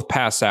 they both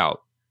pass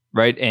out,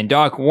 right? And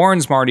Doc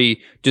warns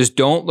Marty, just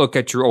don't look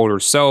at your older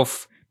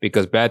self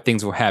because bad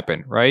things will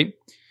happen, right?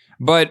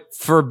 But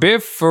for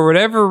Biff, for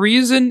whatever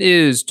reason,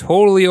 is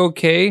totally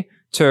okay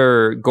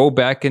to go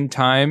back in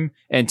time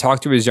and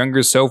talk to his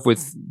younger self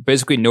with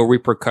basically no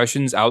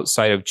repercussions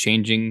outside of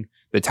changing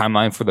the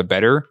timeline for the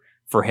better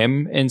for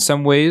him in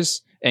some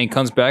ways, and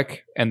comes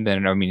back. And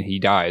then, I mean, he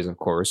dies, of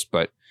course,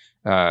 but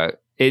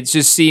it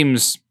just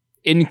seems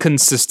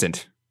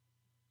inconsistent.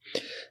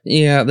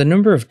 Yeah, the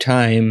number of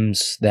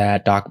times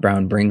that Doc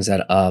Brown brings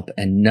that up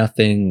and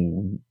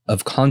nothing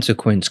of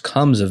consequence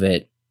comes of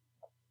it,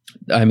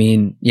 I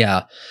mean,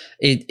 yeah,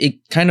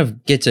 it kind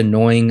of gets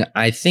annoying.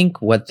 I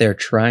think what they're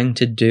trying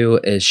to do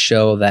is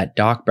show that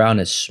Doc Brown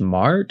is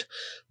smart,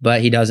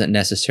 but he doesn't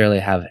necessarily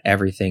have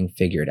everything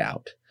figured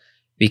out.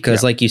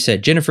 Because like you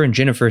said, Jennifer and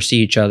Jennifer see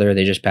each other,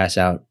 they just pass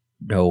out.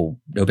 No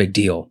big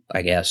deal,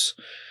 I guess.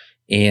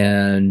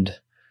 And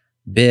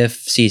Biff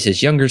sees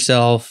his younger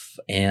self,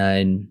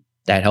 and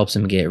that helps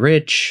him get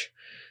rich.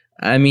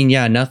 I mean,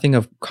 yeah, nothing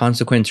of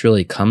consequence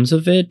really comes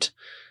of it.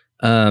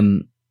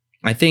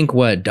 I think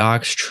what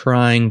Doc's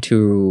trying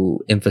to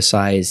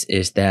emphasize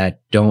is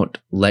that don't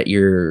let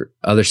your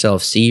other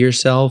self see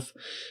yourself,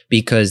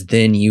 because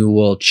then you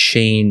will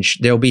change.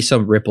 There'll be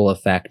some ripple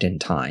effect in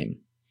time.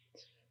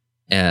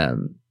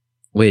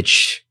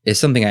 Which is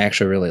something I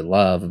actually really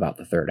love about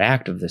the third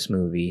act of this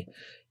movie,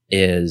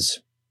 is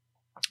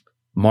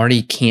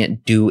Marty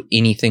can't do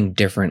anything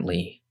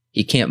differently.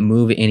 He can't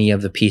move any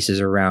of the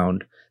pieces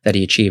around that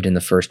he achieved in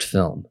the first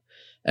film.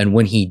 And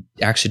when he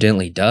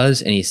accidentally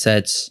does, and he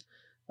sets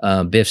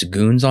Biff's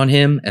goons on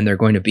him, and they're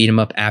going to beat him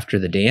up after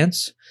the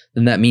dance,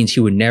 then that means he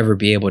would never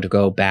be able to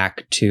go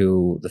back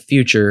to the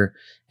future,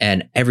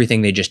 and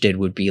everything they just did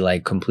would be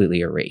like completely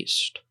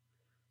erased.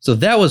 So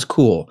that was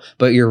cool,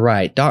 but you're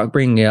right. Doc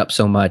bringing it up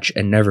so much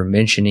and never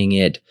mentioning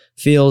it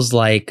feels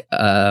like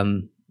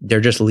they're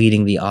just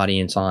leading the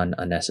audience on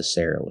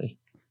unnecessarily.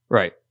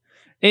 Right.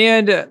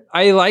 And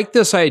I like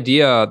this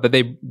idea that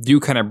they do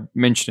kind of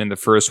mention in the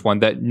first one,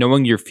 that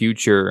knowing your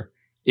future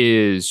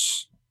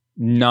is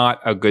not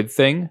a good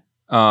thing.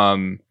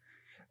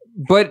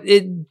 But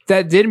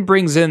that then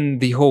brings in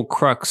the whole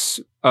crux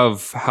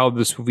of how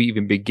this movie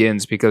even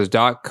begins, because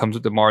Doc comes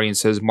up to Marty and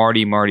says,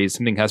 Marty,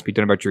 something has to be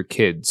done about your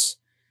kids.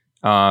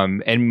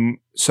 And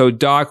so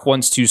Doc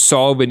wants to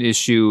solve an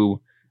issue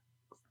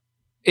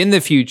in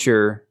the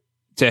future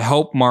to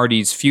help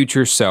Marty's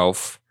future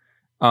self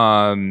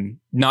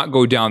not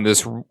go down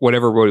this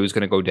whatever road he was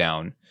going to go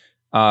down,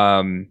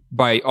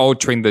 by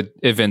altering the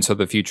events of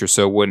the future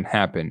so it wouldn't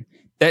happen.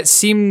 That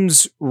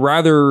seems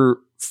rather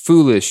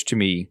foolish to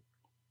me,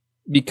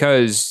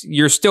 because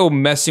you're still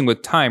messing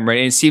with time, right?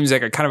 And it seems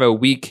like a kind of a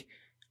weak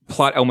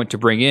plot element to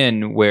bring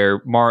in,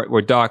 where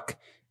Doc,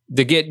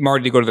 to get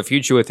Marty to go to the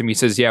future with him, he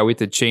says, yeah, we have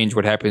to change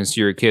what happens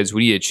to your kids.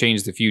 We need to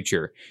change the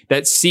future.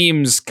 That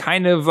seems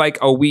kind of like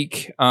a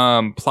weak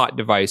plot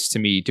device to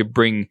me, to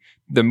bring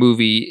the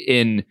movie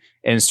in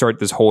and start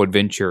this whole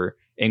adventure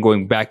and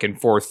going back and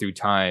forth through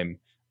time,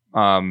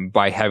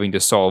 by having to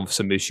solve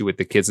some issue with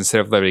the kids instead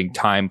of letting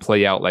time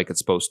play out like it's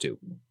supposed to.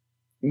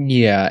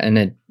 Yeah, and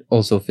it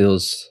also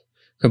feels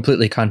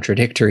completely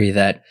contradictory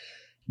that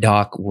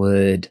Doc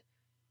would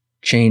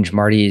change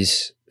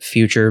Marty's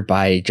future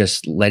by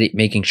just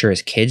making sure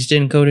his kids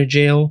didn't go to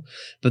jail.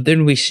 But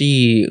then we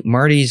see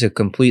Marty's a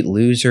complete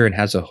loser and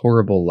has a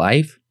horrible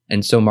life.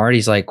 And so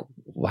Marty's like,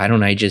 why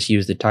don't I just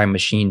use the time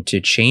machine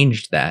to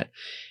change that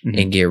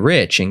and get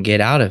rich and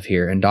get out of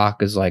here? And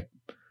Doc is like,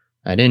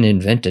 I didn't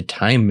invent a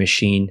time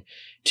machine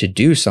to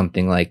do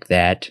something like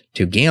that,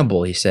 to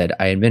gamble. He said,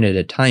 I invented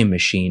a time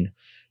machine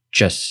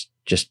just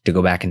to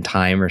go back in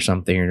time or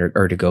something,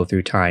 or to go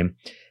through time.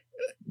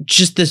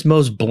 Just this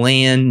most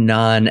bland,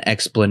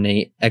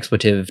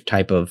 non-expletive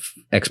type of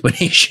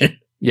explanation.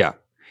 Yeah.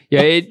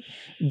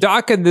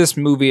 Doc in this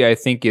movie, I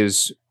think,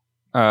 is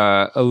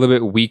a little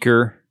bit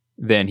weaker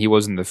than he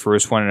was in the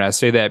first one. And I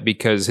say that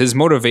because his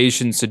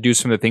motivations to do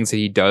some of the things that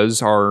he does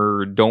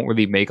don't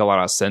really make a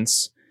lot of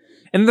sense.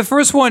 In the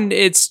first one,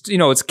 it's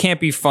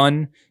campy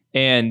fun,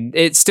 and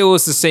it still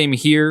is the same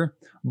here,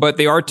 but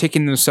they are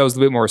taking themselves a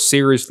bit more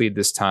seriously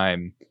this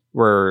time,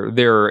 where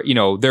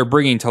they're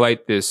bringing to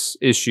light this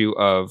issue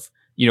of,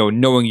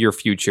 knowing your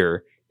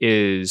future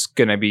is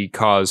going to be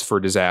cause for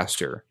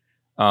disaster.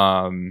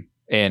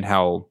 And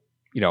how,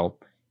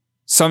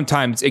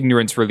 sometimes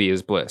ignorance really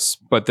is bliss,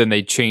 but then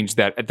they change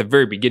that at the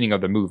very beginning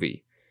of the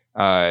movie,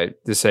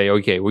 to say,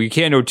 okay, well, you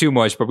can't know too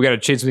much, but we got to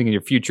change something in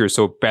your future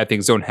so bad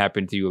things don't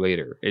happen to you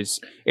later.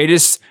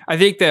 I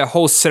think the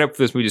whole setup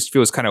for this movie just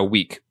feels kind of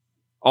weak.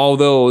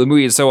 Although the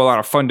movie is a lot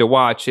of fun to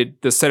watch,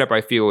 the setup,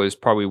 I feel, is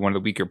probably one of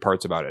the weaker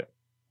parts about it.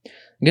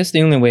 I guess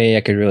the only way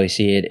I could really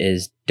see it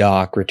is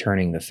Doc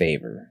returning the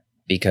favor,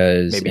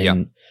 because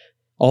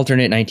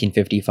alternate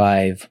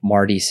 1955,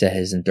 Marty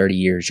says in 30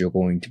 years you're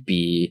going to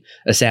be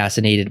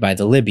assassinated by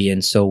the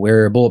Libyans, so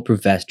wear a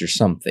bulletproof vest or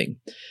something.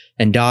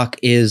 And Doc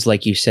is,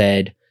 like you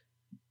said,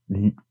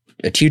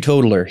 a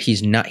teetotaler.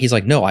 He's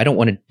like, no, I don't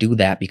want to do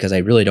that because I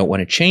really don't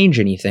want to change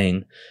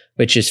anything,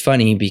 which is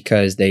funny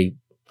because they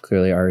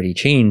clearly already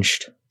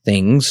changed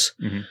things.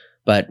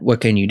 But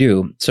what can you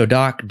do? So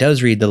Doc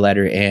does read the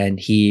letter, and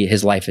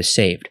his life is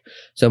saved.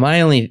 So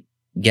my only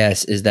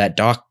guess is that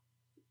Doc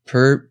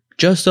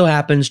just so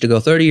happens to go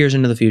 30 years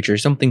into the future.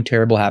 Something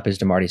terrible happens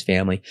to Marty's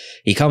family.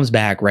 He comes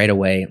back right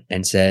away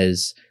and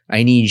says,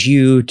 I need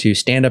you to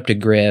stand up to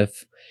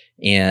Griff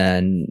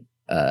and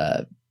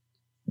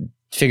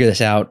figure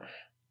this out.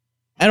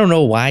 I don't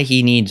know why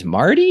he needs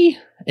Marty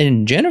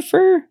and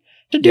Jennifer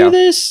to do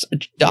this.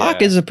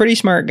 Doc is a pretty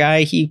smart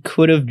guy. He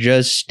could have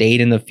just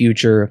stayed in the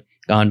future,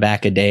 gone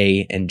back a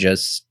day, and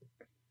just,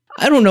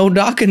 I don't know,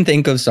 Doc can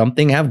think of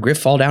something, have Griff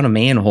fall down a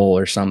manhole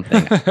or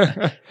something.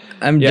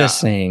 I'm just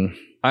saying.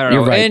 I don't know.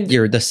 You're right. And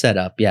you're the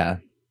setup. Yeah.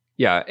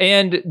 Yeah.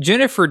 And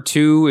Jennifer,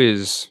 too,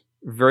 is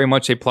very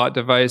much a plot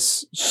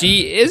device.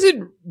 She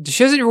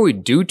doesn't really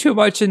do too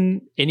much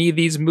in any of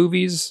these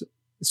movies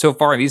so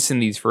far, at least in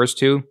these first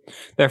two.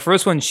 That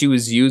first one, she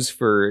was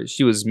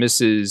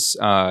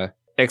Mrs.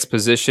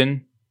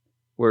 Exposition,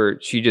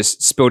 where she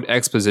just spilled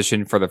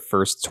exposition for the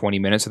first 20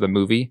 minutes of the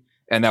movie,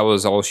 and that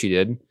was all she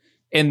did.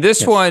 In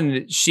this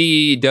one,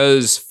 she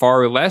does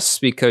far less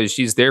because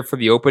she's there for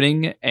the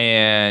opening,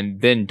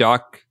 and then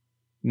Doc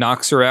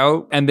knocks her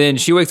out, and then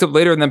she wakes up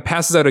later and then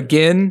passes out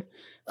again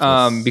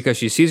because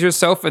she sees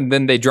herself, and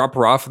then they drop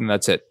her off, and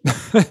that's it.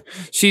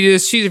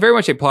 She's very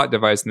much a plot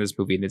device in this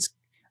movie, and it's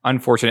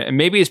unfortunate. And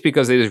maybe it's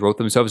because they just wrote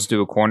themselves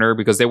into a corner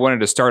because they wanted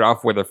to start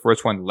off where the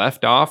first one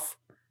left off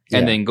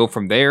and then go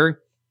from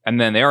there.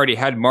 And then they already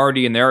had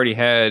Marty, and they already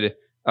had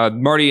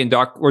Marty and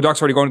Doc, or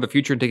Doc's already going to the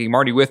future and taking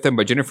Marty with them,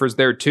 but Jennifer's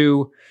there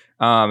too.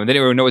 And they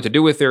didn't really know what to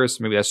do with her.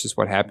 So maybe that's just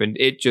what happened.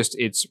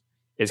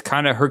 It's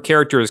kind of, her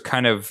character is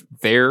kind of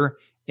there,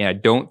 and I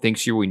don't think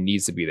she really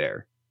needs to be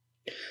there.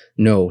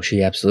 No,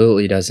 she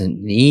absolutely doesn't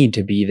need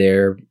to be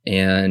there.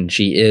 And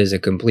she is a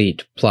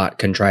complete plot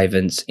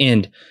contrivance.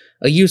 And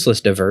a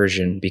useless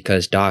diversion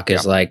because Doc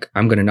is Yeah. like,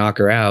 I'm going to knock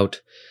her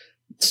out,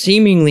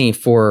 seemingly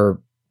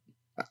for,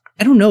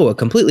 I don't know, a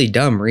completely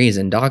dumb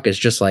reason. Doc is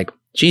just like,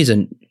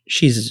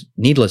 she's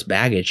needless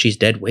baggage. She's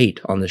dead weight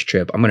on this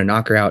trip. I'm going to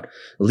knock her out,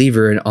 leave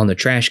her on the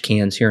trash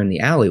cans here in the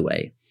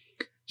alleyway.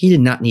 He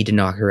did not need to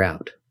knock her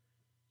out.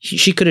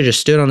 She could have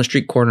just stood on the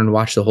street corner and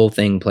watched the whole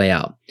thing play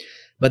out.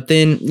 But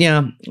then,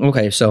 yeah,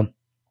 okay, so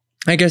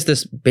I guess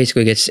this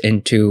basically gets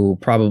into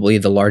probably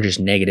the largest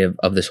negative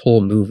of this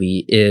whole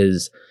movie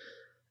is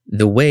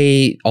the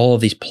way all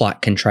of these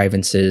plot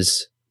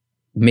contrivances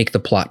make the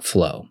plot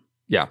flow.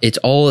 Yeah. It's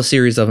all a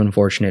series of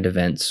unfortunate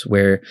events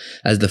where,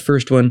 as the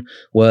first one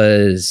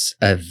was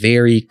a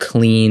very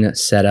clean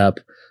setup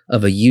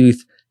of a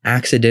youth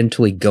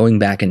accidentally going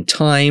back in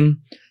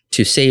time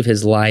to save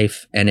his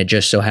life, and it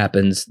just so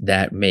happens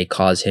that may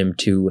cause him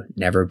to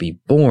never be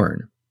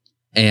born.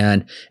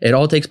 And it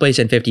all takes place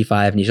in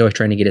 55, and he's always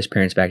trying to get his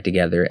parents back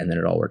together, and then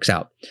it all works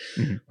out.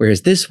 Mm-hmm.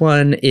 Whereas this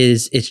one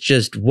it's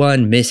just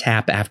one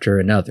mishap after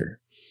another.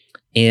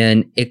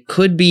 And it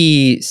could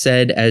be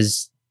said,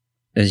 as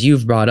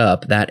you've brought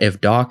up, that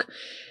if Doc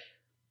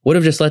would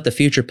have just let the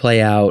future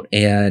play out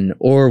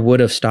or would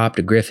have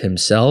stopped Griff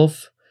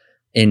himself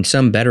in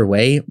some better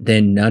way,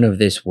 then none of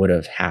this would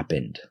have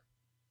happened.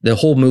 The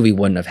whole movie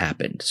wouldn't have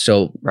happened.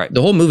 So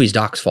The whole movie's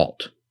Doc's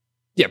fault.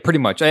 Yeah, pretty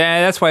much.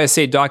 That's why I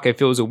say Doc, I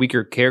feel, is a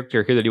weaker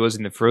character here than he was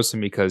in the first one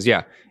because,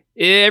 yeah,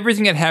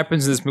 everything that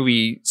happens in this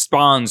movie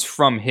spawns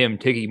from him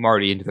taking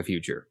Marty into the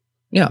future.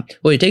 Yeah.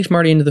 Well, he takes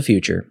Marty into the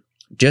future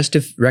just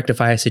to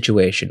rectify a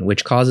situation,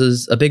 which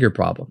causes a bigger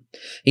problem.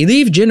 He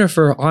leaves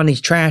Jennifer on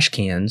these trash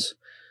cans,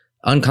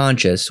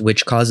 unconscious,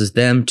 which causes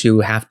them to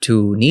have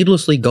to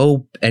needlessly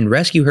go and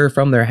rescue her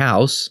from their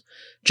house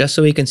just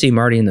so he can see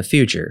Marty in the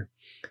future.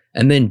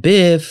 And then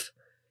Biff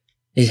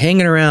is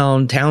hanging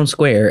around town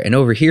square and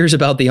overhears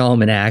about the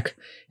almanac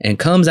and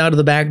comes out of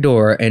the back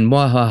door and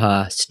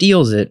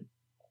steals it,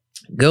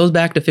 goes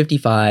back to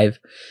 55.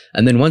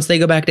 And then once they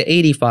go back to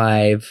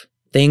 85,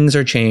 things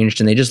are changed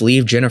and they just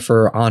leave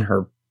Jennifer on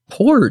her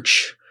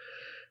porch,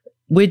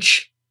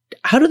 which,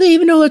 how do they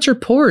even know that's her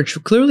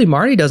porch? Clearly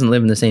Marty doesn't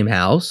live in the same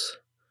house.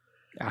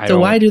 So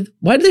why do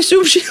they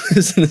assume she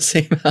lives in the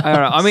same house? I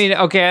don't know. I mean,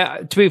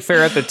 okay, to be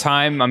fair, at the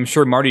time, I'm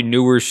sure Marty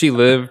knew where she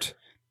lived.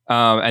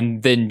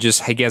 And then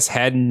just, I guess,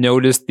 hadn't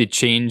noticed the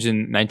change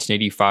in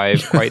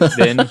 1985 quite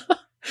then.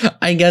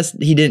 I guess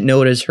he didn't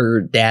notice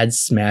her dad's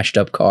smashed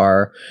up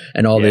car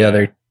and all the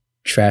other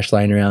trash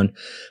lying around.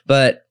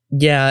 But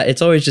yeah,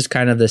 it's always just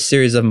kind of the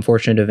series of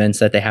unfortunate events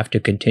that they have to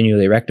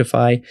continually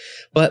rectify.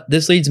 But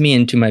this leads me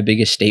into my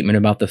biggest statement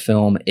about the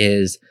film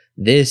is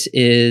this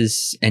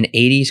is an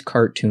 80s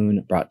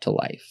cartoon brought to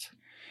life.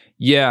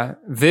 Yeah,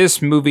 this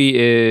movie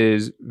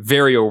is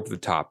very over the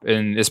top,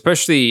 and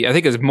especially I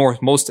think it's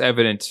most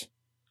evident,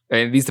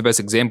 and at least the best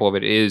example of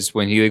it is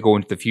when you go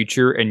into the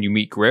future and you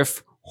meet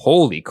Griff.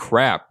 Holy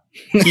crap,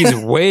 he's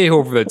way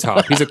over the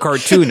top. He's a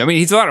cartoon. I mean,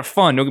 he's a lot of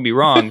fun. Don't get me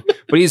wrong,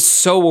 but he's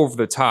so over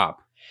the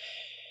top.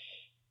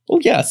 Oh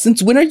yeah,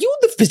 since when are you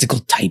the physical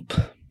type?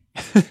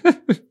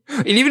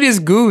 And even his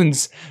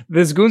goons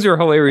are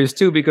hilarious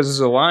too, because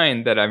there's a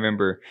line that I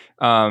remember.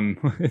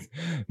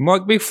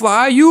 Mark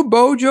McFly, you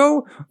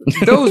Bojo,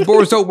 those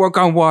boards don't work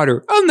on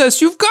water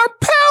unless you've got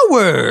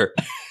power.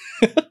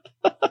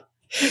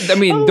 I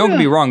mean, don't get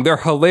me wrong, they're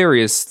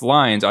hilarious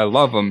lines. I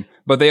love them,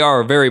 but they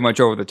are very much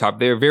over the top.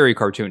 They're very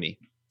cartoony.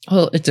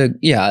 Well,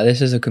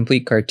 this is a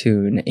complete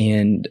cartoon.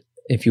 And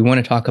if you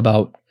want to talk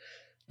about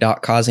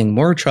Doc causing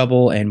more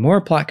trouble and more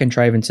plot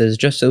contrivances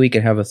just so we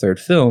can have a third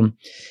film,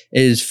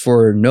 is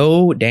for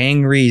no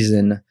dang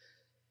reason.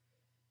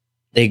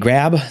 They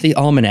grab the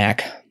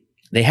almanac.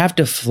 They have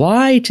to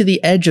fly to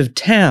the edge of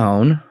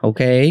town,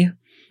 okay?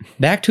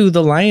 Back to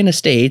the Lion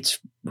Estates.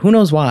 Who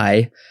knows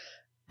why?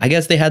 I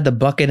guess they had the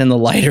bucket and the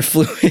lighter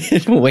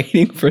fluid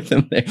waiting for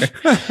them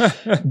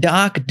there.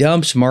 Doc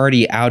dumps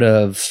Marty out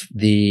of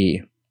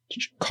the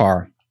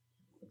car.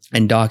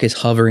 And Doc is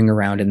hovering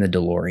around in the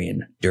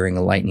DeLorean during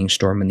a lightning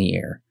storm in the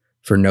air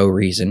for no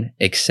reason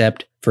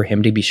except for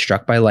him to be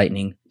struck by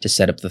lightning to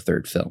set up the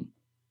third film.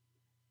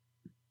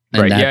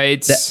 And right.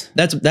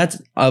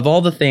 That's of all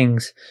the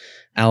things,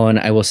 Alan,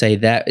 I will say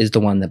that is the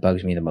one that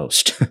bugs me the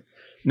most.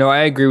 No, I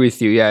agree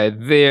with you. Yeah,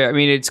 I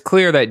mean, it's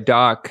clear that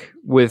Doc,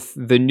 with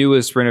the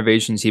newest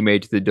renovations he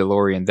made to the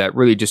DeLorean, that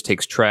really just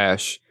takes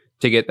trash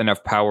to get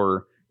enough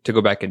power to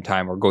go back in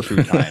time or go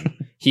through time.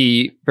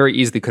 He very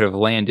easily could have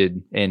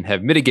landed and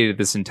have mitigated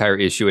this entire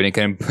issue, and it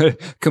can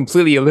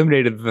completely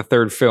eliminated the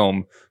third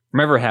film from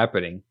ever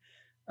happening.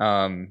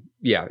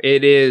 Yeah,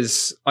 it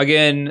is.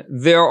 Again,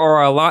 there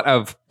are a lot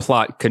of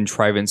plot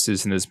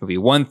contrivances in this movie.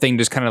 One thing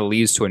just kind of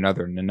leads to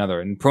another and another.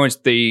 And pretty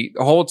much the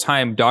whole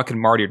time, Doc and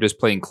Marty are just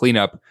playing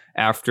cleanup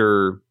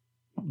after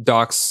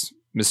Doc's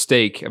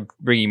mistake of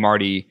bringing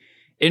Marty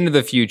into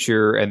the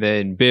future, and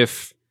then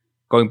Biff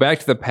going back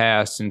to the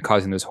past and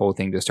causing this whole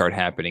thing to start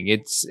happening.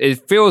 It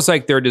feels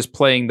like they're just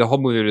playing the whole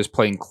movie. They're just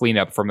playing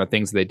cleanup from the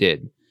things they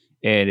did,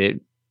 and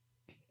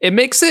it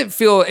makes it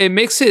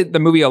the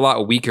movie a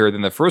lot weaker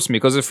than the first one,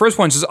 because the first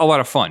one's just a lot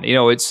of fun.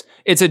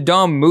 It's a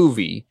dumb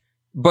movie,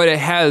 but it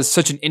has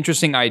such an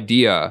interesting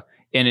idea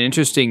and an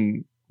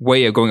interesting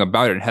way of going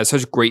about it. It has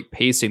such great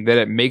pacing that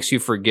it makes you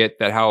forget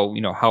that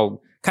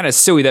how kind of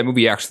silly that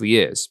movie actually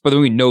is. But the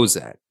movie knows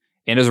that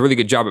and does a really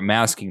good job at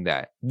masking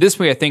that. This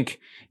movie, I think,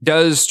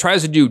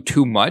 tries to do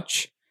too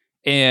much.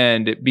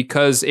 And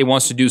because it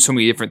wants to do so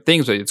many different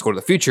things, like let's go to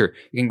the future,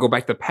 you can go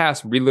back to the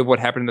past and relive what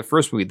happened in the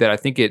first movie, that I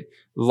think it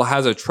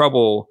has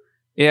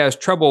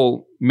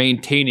trouble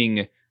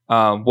maintaining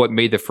what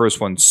made the first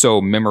one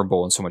so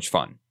memorable and so much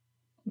fun.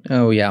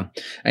 Oh, yeah,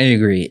 I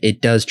agree. It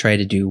does try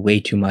to do way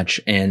too much,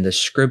 and the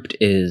script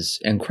is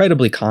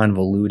incredibly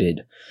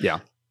convoluted. Yeah.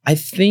 I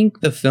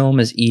think the film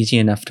is easy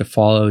enough to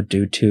follow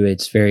due to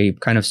its very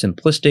kind of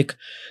simplistic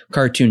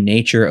cartoon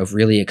nature of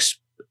really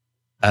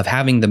of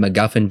having the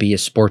MacGuffin be a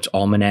sports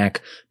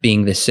almanac,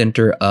 being the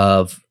center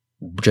of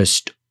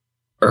just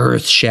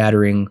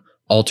earth-shattering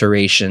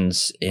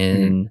alterations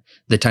in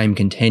the time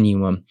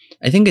continuum.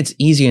 I think it's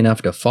easy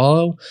enough to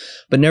follow,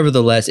 but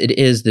nevertheless, it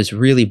is this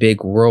really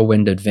big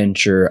whirlwind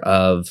adventure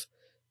of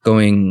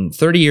going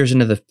 30 years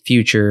into the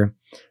future,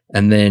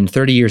 and then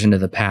 30 years into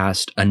the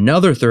past,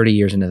 another 30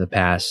 years into the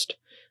past,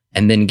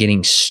 and then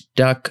getting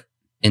stuck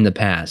in the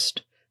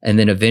past, and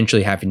then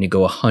eventually having to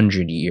go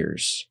 100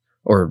 years,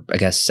 or I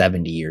guess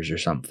 70 years or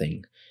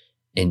something,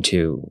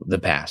 into the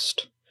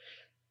past.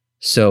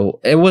 So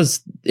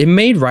it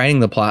made writing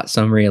the plot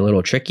summary a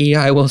little tricky,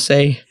 I will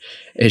say,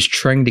 is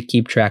trying to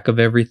keep track of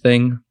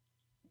everything.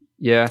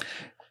 Yeah.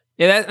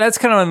 Yeah, that's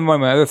kind of one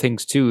of my other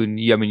things too. And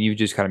I mean, you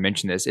just kind of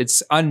mentioned this.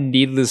 It's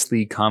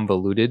needlessly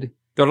convoluted.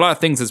 There are a lot of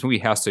things this movie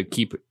has to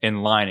keep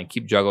in line and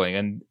keep juggling.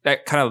 And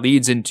that kind of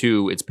leads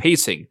into its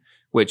pacing,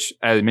 which,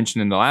 as I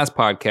mentioned in the last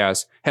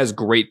podcast, has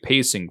great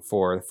pacing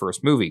for the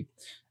first movie.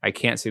 I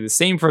can't say the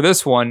same for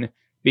this one,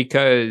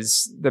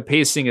 because the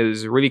pacing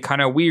is really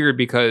kind of weird,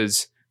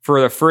 because for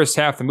the first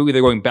half of the movie,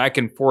 they're going back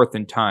and forth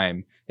in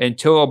time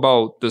until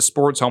about the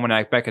sports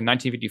almanac back in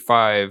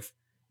 1955.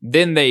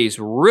 Then they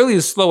really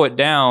slow it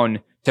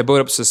down to build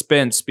up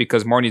suspense,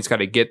 because Marty's got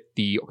to get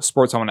the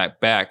sports almanac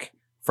back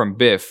from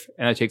Biff.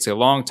 And it takes a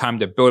long time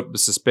to build up the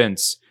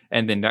suspense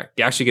and then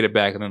actually get it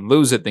back, and then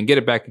lose it, then get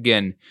it back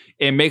again.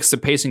 It makes the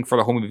pacing for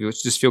the whole movie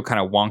just feel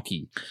kind of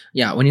wonky.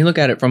 Yeah, when you look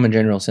at it from a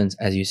general sense,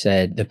 as you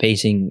said, the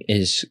pacing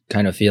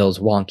feels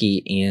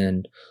wonky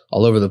and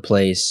all over the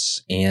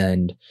place.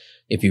 And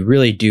if you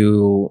really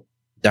do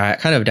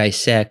kind of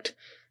dissect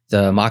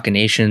the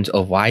machinations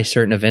of why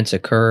certain events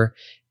occur,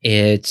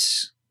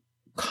 it's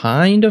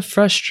kind of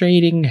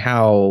frustrating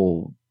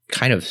how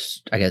kind of,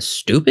 I guess,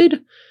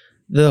 stupid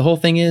the whole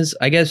thing is.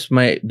 I guess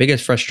my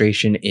biggest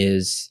frustration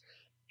is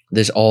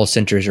this all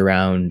centers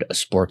around a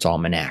sports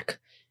almanac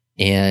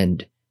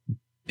and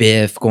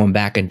Biff going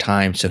back in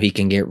time so he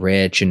can get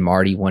rich, and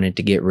Marty wanted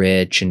to get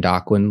rich and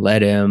Doc wouldn't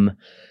let him.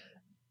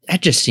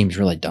 That just seems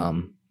really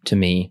dumb to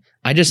me.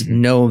 I just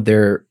know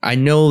they're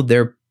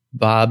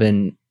Bob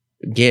and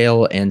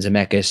Gale and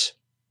Zemeckis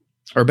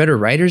are better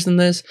writers than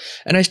this.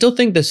 And I still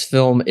think this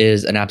film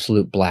is an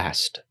absolute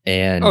blast.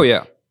 And oh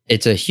yeah,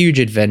 it's a huge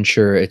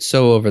adventure. It's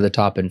so over the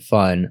top and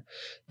fun,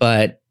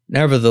 but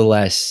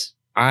nevertheless,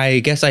 I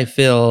guess I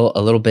feel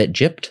a little bit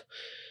gypped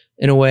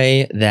in a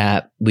way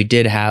that we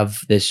did have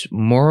this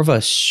more of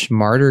a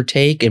smarter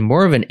take and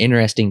more of an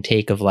interesting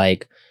take of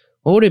like,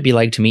 what would it be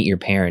like to meet your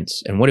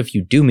parents? And what if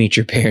you do meet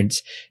your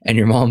parents and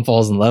your mom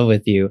falls in love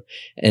with you,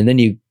 and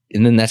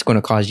then that's going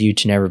to cause you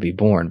to never be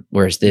born?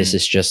 Whereas this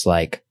is just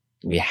like,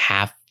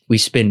 we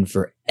spend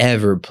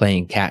forever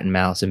playing cat and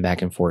mouse and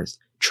back and forth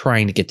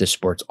trying to get the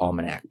sports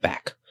almanac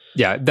back.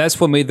 Yeah, that's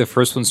what made the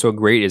first one so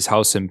great, is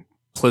how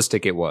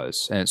simplistic it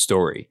was and its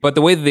story. But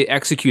the way that they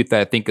execute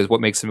that, I think, is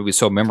what makes the movie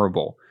so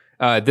memorable.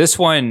 This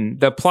one,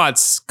 the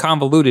plot's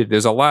convoluted.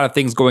 There's a lot of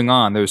things going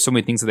on. There's so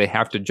many things that they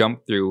have to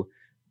jump through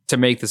to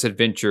make this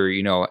adventure,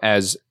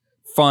 as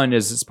fun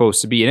as it's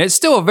supposed to be. And it's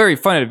still a very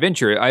fun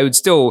adventure. It's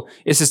still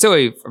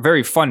a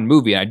very fun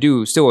movie, and I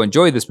do still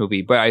enjoy this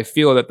movie, but I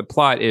feel that the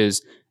plot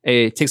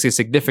takes a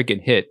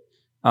significant hit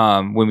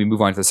when we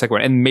move on to the second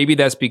one. And maybe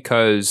that's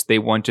because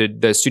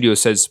the studio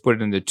says split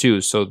it into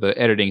two, so the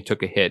editing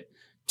took a hit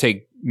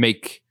to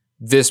make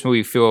this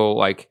movie feel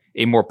like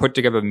a more put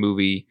together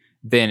movie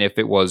than if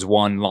it was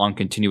one long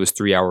continuous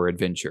 3-hour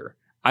adventure.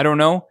 I don't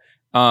know.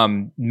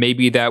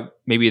 Maybe that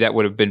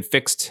would have been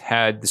fixed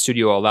had the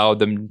studio allowed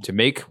them to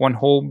make one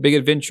whole big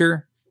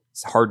adventure.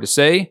 It's hard to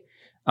say.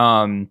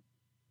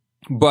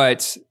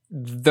 But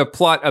the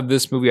plot of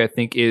this movie, I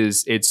think,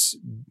 is its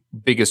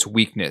biggest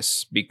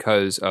weakness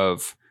because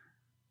of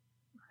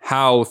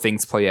how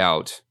things play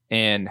out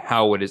and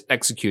how it is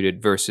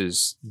executed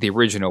versus the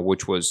original,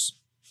 which was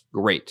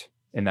great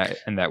in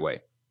that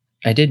way.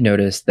 I did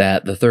notice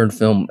that the third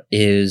film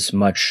is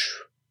much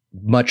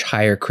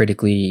higher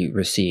critically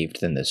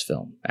received than this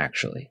film,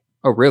 actually.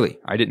 Oh, really?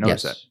 I didn't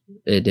notice that.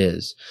 It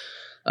is.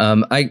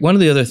 One of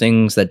the other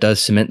things that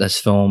does cement this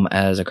film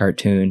as a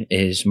cartoon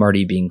is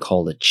Marty being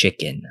called a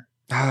chicken.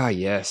 Ah,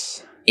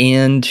 yes.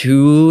 And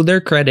to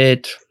their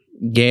credit,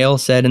 Gail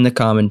said in the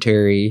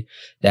commentary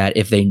that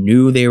if they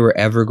knew they were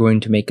ever going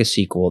to make a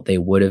sequel, they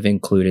would have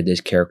included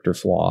this character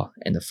flaw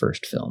in the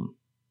first film.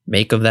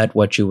 Make of that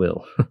what you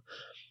will.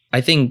 I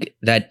think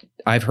that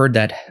I've heard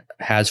that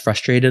has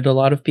frustrated a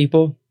lot of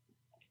people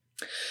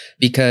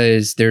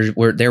because there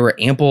were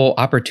ample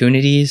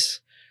opportunities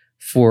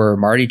for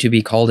Marty to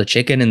be called a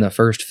chicken in the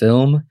first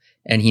film,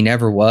 and he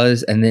never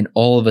was. And then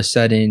all of a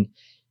sudden,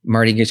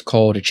 Marty gets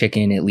called a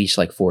chicken at least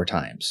like 4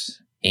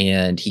 times.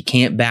 And he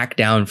can't back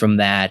down from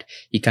that.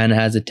 He kind of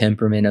has a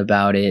temperament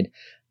about it.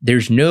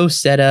 There's no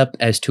setup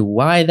as to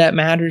why that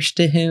matters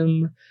to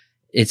him.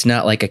 It's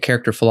not like a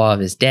character flaw of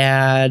his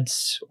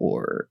dad's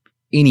or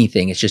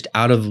anything. It's just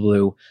out of the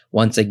blue.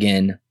 Once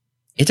again,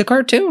 it's a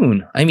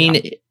cartoon. I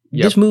mean,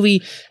 this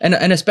movie, and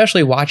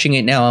especially watching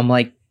it now, I'm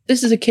like,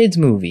 this is a kid's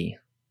movie.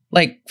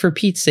 Like, for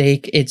Pete's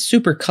sake, it's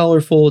super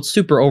colorful. It's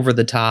super over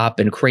the top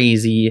and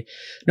crazy.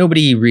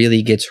 Nobody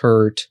really gets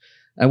hurt.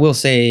 I will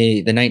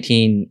say the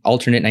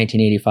alternate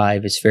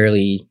 1985 is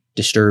fairly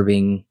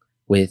disturbing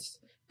with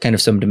kind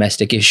of some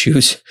domestic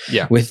issues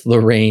with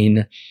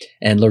Lorraine.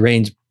 And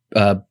Lorraine's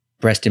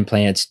breast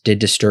implants did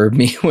disturb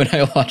me when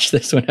I watched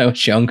this when I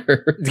was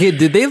younger. Did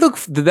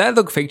that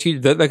look fake to you?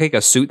 Did that look like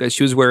a suit that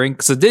she was wearing?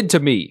 Because it did to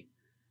me.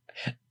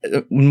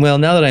 Well,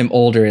 now that I'm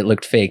older, it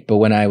looked fake, but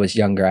when I was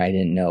younger, I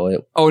didn't know it.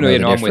 Oh, no,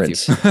 I'm with you.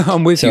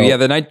 I'm with you. Yeah,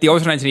 the alternate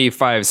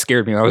 1985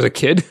 scared me when I was a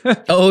kid.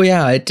 Oh,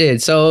 yeah, it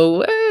did.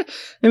 So,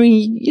 I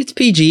mean, it's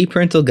PG,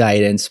 parental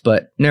guidance,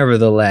 but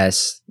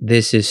nevertheless,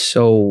 this is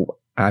so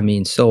on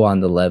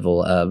the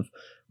level of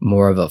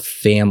more of a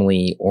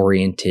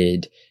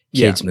family-oriented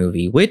kids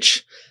movie,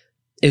 which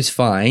is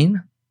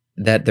fine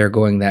that they're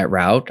going that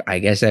route. I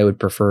guess I would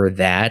prefer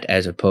that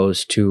as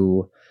opposed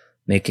to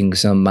making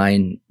some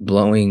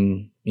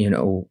mind-blowing,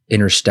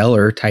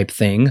 Interstellar type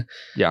thing.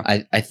 Yeah.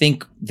 I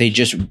think they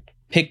just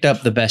picked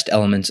up the best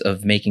elements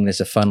of making this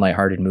a fun,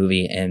 lighthearted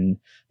movie, and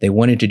they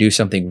wanted to do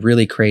something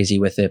really crazy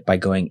with it by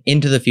going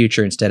into the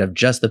future instead of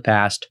just the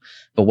past.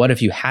 But what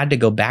if you had to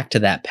go back to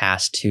that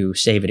past to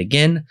save it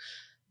again?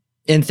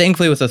 And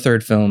thankfully, with the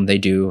third film, they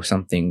do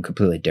something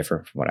completely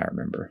different from what I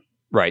remember.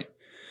 Right.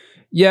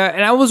 Yeah,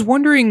 and I was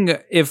wondering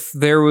if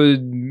there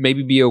would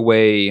maybe be a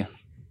way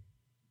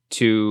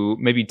to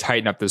maybe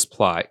tighten up this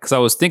plot. Because I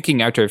was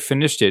thinking after I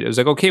finished it, it was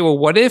like, okay, well,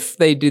 what if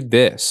they did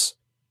this?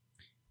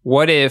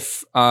 What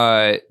if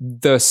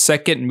the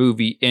second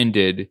movie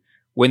ended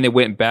when they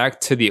went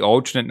back to the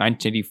alternate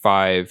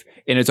 1985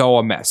 and it's all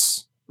a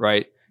mess,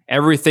 right?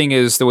 Everything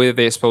is the way that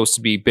they're supposed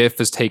to be. Biff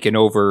has taken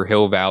over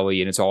Hill Valley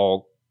and it's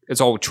all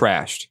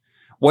trashed.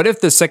 What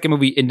if the second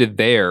movie ended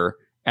there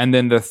and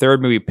then the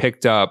third movie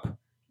picked up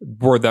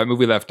where that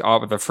movie left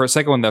off, the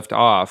second one left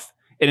off,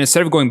 and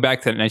instead of going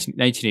back to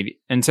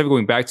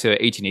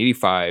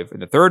 1885 in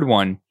the third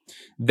one,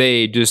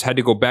 they just had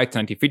to go back to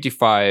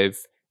 1955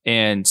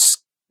 and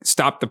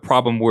stop the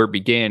problem where it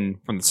began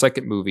from the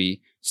second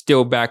movie,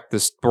 steal back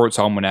the sports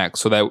almanac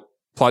so that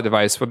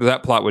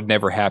plot would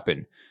never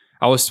happen.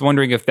 I was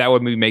wondering if that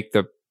would maybe make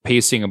the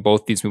pacing of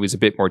both these movies a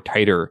bit more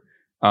tighter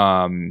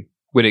when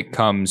it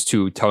comes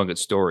to telling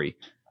its story.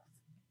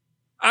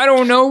 I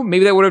don't know.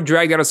 Maybe that would have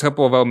dragged out a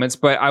couple of elements,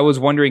 but I was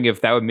wondering if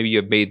that would maybe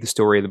have made the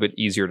story a little bit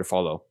easier to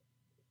follow.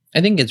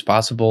 I think it's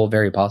possible,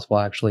 very possible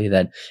actually,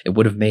 that it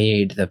would have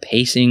made the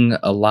pacing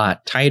a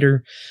lot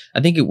tighter.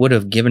 I think it would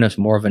have given us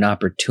more of an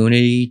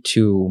opportunity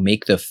to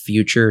make the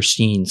future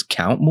scenes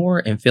count more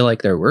and feel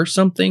like there were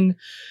something.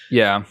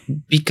 Yeah.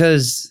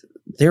 Because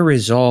they're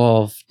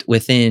resolved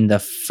within the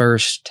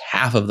first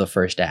half of the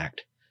first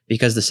act.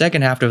 Because the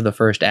second half of the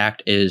first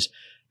act is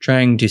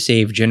trying to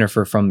save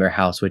Jennifer from their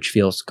house, which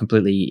feels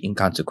completely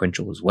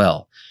inconsequential as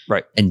well.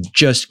 Right. And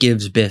just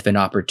gives Biff an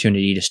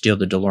opportunity to steal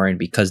the DeLorean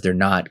because they're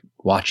not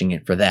watching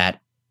it for that,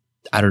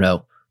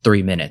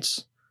 3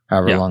 minutes,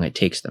 however long it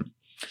takes them.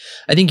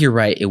 I think you're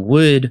right. It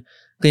would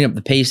clean up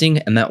the pacing,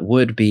 and that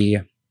would be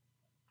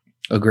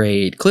a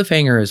great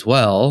cliffhanger as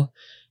well.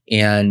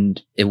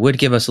 And it would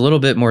give us a little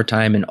bit more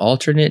time in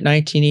alternate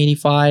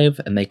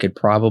 1985, and they could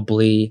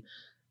probably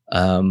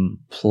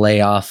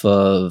play off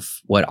of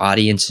what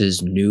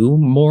audiences knew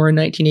more in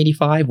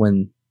 1985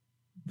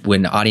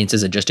 when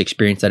audiences had just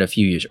experienced that a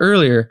few years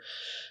earlier,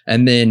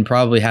 and then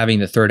probably having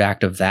the third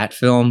act of that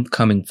film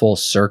coming full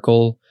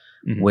circle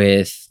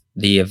with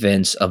the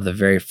events of the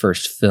very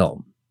first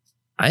film.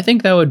 I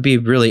think that would be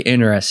really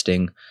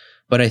interesting,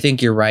 but I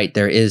think you're right.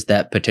 There is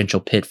that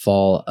potential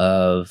pitfall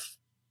of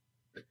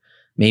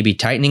maybe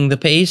tightening the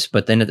pace,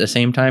 but then at the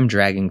same time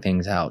dragging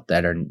things out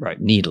that are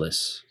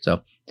needless.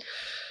 So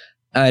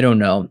I don't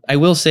know. I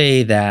will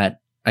say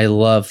that I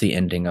love the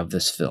ending of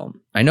this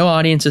film. I know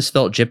audiences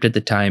felt gypped at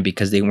the time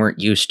because they weren't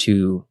used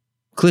to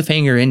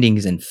cliffhanger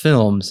endings in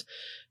films,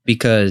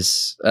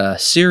 because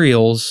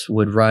serials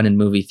would run in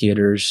movie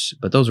theaters,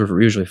 but those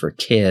were usually for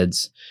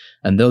kids,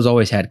 and those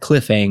always had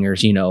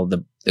cliffhangers.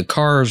 The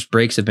car's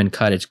brakes have been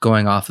cut. It's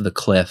going off of the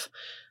cliff.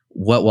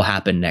 What will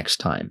happen next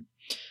time?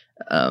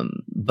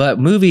 But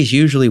movies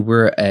usually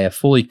were a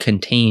fully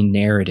contained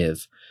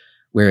narrative,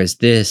 whereas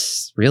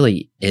this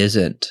really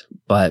isn't.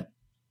 But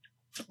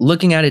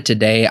looking at it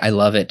today, I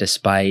love it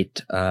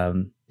despite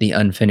the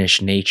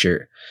unfinished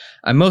nature.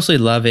 I mostly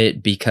love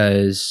it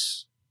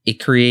because it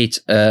creates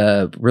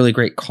a really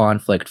great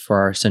conflict for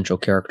our central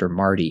character,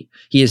 Marty.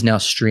 He is now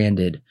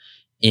stranded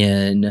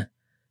in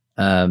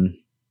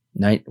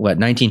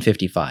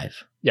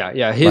 1955. Yeah.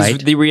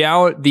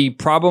 The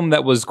problem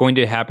that was going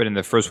to happen in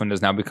the first one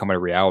has now become a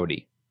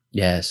reality.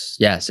 Yes,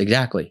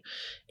 exactly.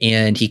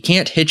 And he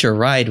can't hitch a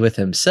ride with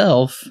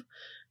himself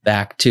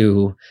back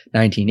to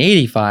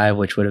 1985,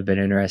 which would have been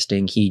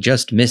interesting. He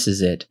just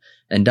misses it.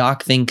 And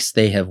Doc thinks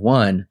they have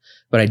won.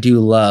 But I do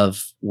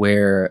love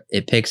where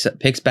it picks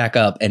back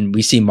up and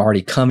we see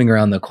Marty coming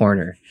around the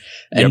corner.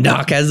 And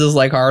Doc has this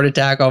like heart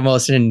attack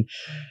almost. And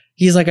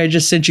he's like, I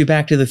just sent you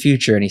back to the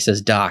future. And he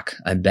says, Doc,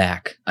 I'm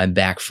back. I'm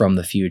back from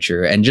the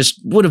future. And just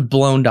would have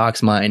blown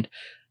Doc's mind.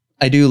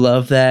 I do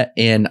love that.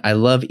 And I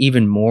love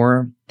even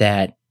more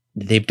that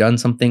they've done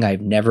something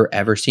I've never,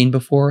 ever seen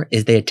before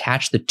is they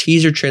attached the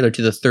teaser trailer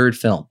to the third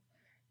film.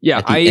 Yeah.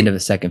 At the end of the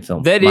second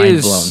film. That Mind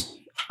is... blown.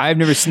 I've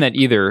never seen that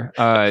either.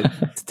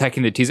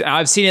 Attacking the teaser.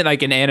 I've seen it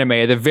like in anime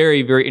at the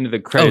very, very end of the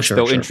credits.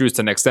 They'll introduce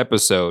the next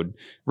episode,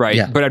 right?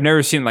 Yeah. But I've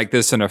never seen like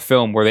this in a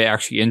film where they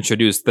actually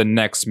introduce the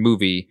next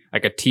movie,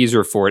 like a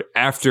teaser for it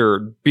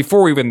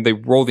before even the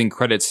rolling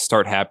credits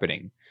start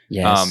happening.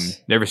 Yes.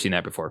 Never seen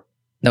that before.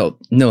 No,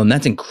 and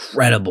that's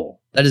incredible.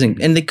 That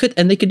isn't, and they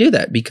could do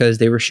that because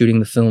they were shooting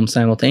the film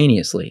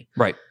simultaneously,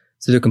 right?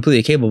 So they're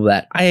completely capable of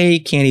that.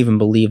 I can't even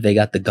believe they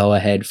got the go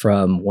ahead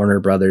from Warner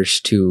Brothers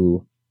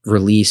to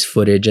release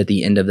footage at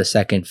the end of the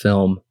second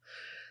film.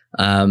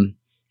 I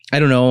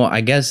don't know.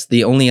 I guess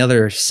the only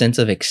other sense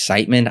of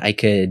excitement I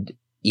could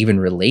even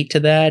relate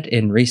to that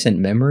in recent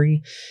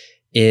memory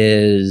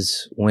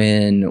is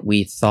when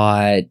we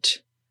thought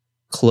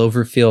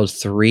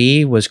Cloverfield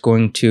 3 was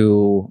going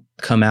to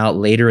come out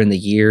later in the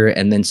year,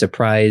 and then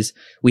surprise,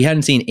 we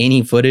hadn't seen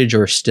any footage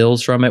or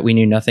stills from it. We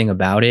knew nothing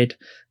about it,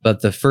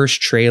 but the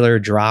first trailer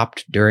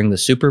dropped during the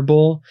Super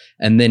Bowl,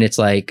 and then it's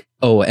like,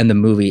 oh, and the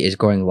movie is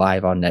going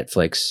live on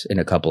Netflix in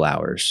a couple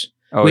hours.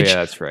 Oh, yeah,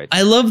 that's right.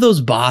 I love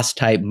those boss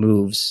type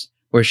moves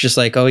where it's just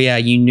like, oh yeah,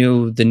 you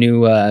knew the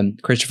new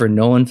Christopher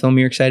Nolan film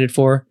you're excited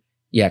for?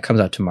 Yeah, it comes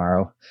out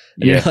tomorrow.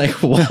 And you're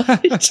like,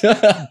 what?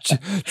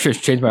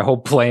 Just changed my whole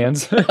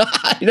plans.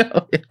 I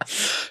know.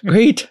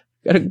 Great.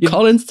 Gotta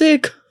call in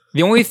sick.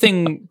 The only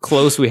thing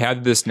close we had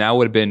to this now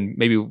would have been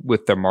maybe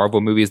with the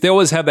Marvel movies. They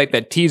always have like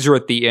that teaser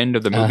at the end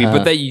of the movie,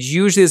 but that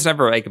usually doesn't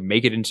ever like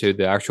make it into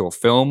the actual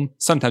film.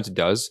 Sometimes it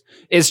does.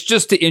 It's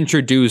just to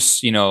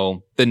introduce,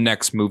 the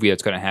next movie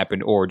that's going to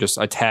happen, or just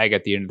a tag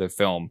at the end of the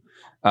film,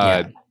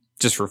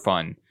 just for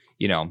fun,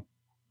 But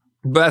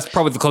that's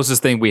probably the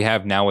closest thing we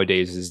have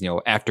nowadays is,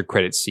 after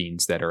credit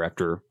scenes that are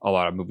after a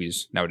lot of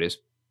movies nowadays.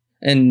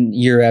 And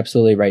you're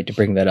absolutely right to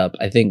bring that up.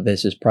 I think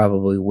this is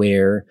probably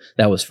where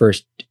that was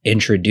first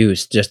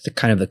introduced. Just the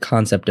kind of the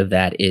concept of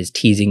that is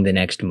teasing the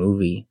next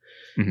movie,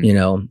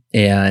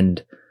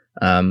 and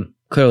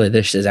clearly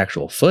this is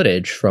actual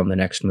footage from the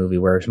next movie,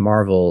 whereas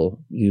Marvel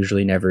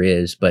usually never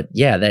is. But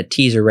yeah, that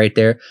teaser right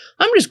there.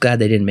 I'm just glad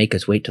they didn't make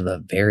us wait till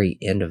the very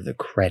end of the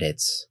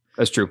credits.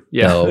 That's true.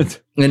 Yeah.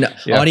 And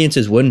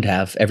audiences wouldn't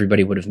have.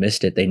 Everybody would have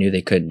missed it. They knew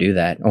they couldn't do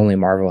that. Only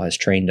Marvel has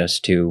trained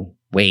us to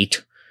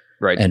wait.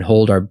 Right. And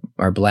hold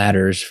our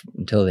bladders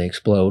until they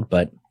explode,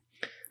 but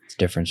it's a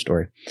different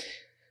story.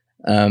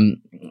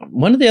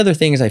 One of the other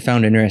things I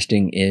found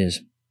interesting is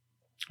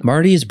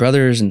Marty's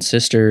brothers and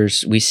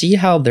sisters. We see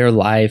how their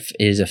life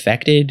is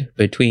affected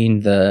between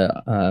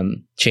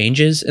the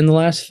changes in the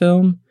last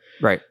film.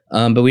 Right.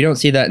 But we don't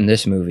see that in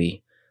this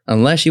movie.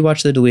 Unless you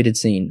watch the deleted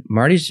scene.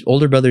 Marty's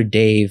older brother,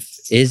 Dave,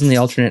 is in the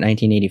alternate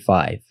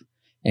 1985.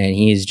 And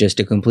he's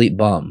just a complete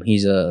bum.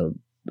 He's a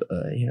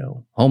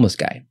homeless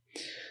guy.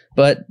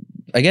 But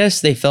I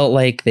guess they felt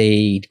like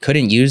they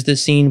couldn't use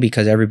this scene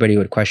because everybody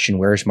would question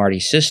where's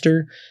Marty's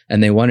sister,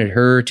 and they wanted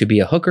her to be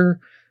a hooker,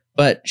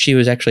 but she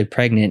was actually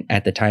pregnant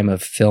at the time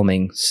of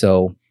filming,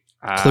 so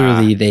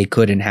clearly they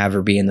couldn't have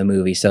her be in the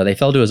movie, so they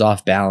felt it was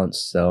off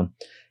balance. So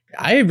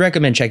I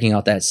recommend checking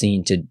out that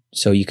scene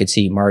so you could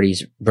see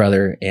Marty's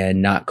brother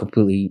and not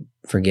completely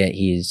forget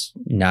he's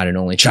not an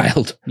only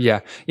child. Yeah,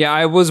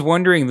 I was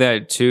wondering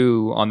that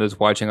too on this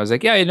watching. I was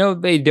like,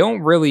 they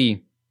don't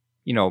really,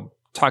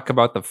 talk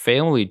about the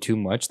family too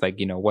much, like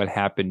what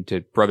happened to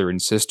brother and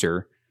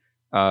sister.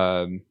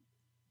 That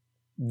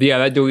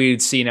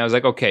deleted scene, I was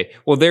like, okay,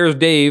 well, there's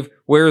Dave,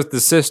 where's the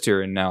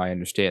sister? And now I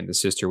understand the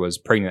sister was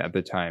pregnant at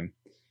the time.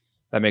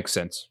 That makes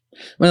sense.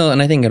 Well,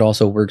 and I think it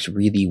also works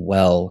really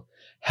well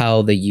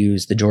how they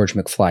use the George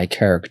McFly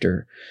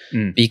character,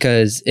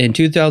 because in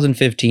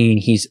 2015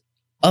 he's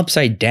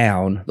upside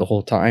down the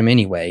whole time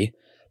anyway.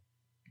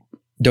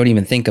 Don't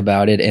even think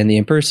about it, and the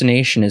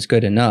impersonation is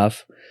good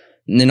enough.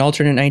 And in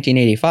alternate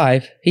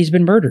 1985, he's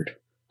been murdered.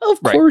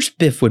 Of course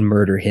Biff would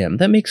murder him.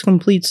 That makes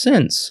complete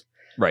sense.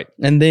 Right.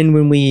 And then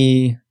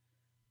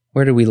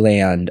where do we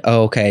land?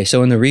 Oh, okay.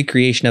 So in the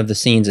recreation of the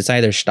scenes, it's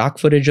either stock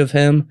footage of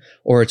him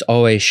or it's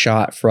always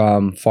shot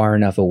from far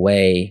enough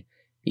away,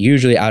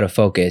 usually out of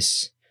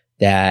focus,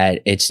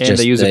 that it's And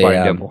just they use a body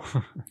double.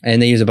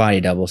 and they use a body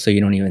double, so you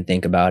don't even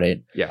think about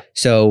it. Yeah.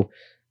 So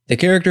the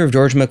character of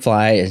George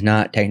McFly is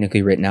not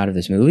technically written out of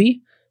this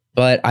movie,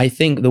 but I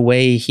think the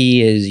way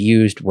he is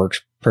used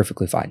works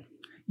perfectly fine.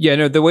 Yeah,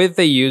 no, the way that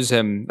they use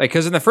him, like,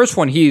 because in the first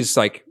one, he's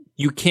like,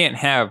 you can't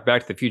have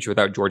Back to the Future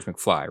without George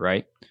McFly,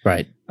 right?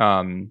 Right.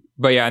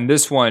 But yeah, in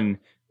this one,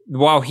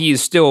 while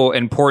he's still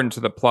important to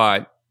the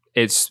plot,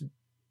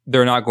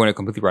 they're not going to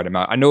completely write him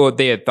out. I know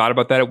they had thought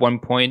about that at one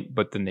point,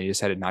 but then they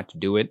decided not to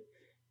do it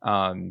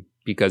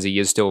because he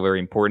is still very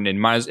important.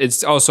 And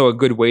it's also a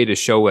good way to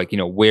show, like,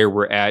 where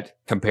we're at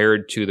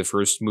compared to the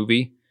first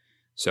movie.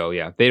 So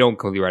yeah, they don't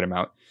completely write him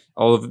out.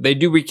 They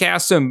do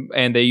recast him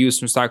and they use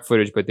some stock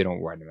footage, but they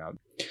don't write him out.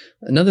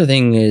 Another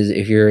thing is,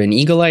 if you're an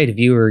eagle-eyed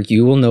viewer,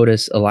 you will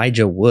notice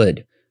Elijah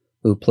Wood,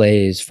 who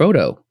plays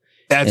Frodo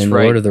in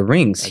Lord of the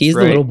Rings. He's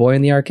the little boy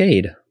in the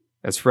arcade.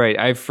 That's right.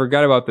 I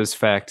forgot about this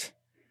fact.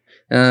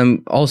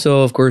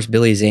 Also, of course,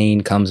 Billy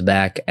Zane comes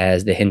back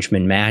as the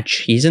henchman Match.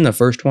 He's in the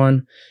first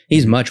one.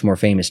 He's much more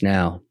famous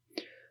now.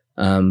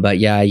 But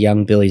yeah,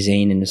 young Billy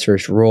Zane in his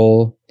first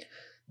role.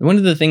 One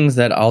of the things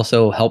that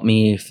also helped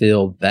me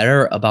feel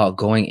better about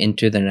going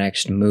into the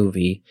next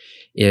movie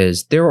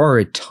is there are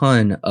a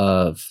ton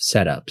of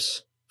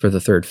setups for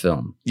the third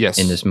film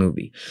in this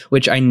movie,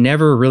 which I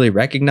never really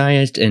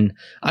recognized. And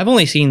I've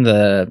only seen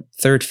the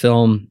third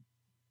film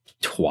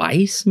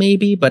twice,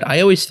 maybe, but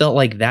I always felt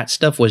like that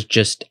stuff was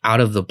just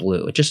out of the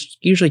blue. It just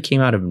usually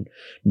came out of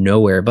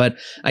nowhere, but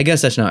I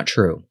guess that's not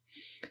true.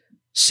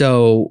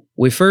 So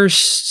we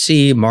first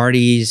see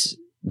Marty's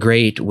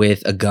great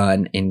with a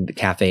gun in the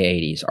Cafe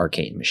 80s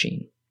arcade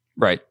machine.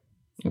 Right.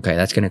 Okay,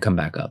 that's going to come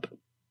back up.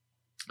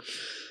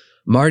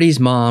 Marty's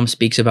mom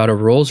speaks about a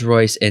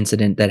Rolls-Royce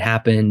incident that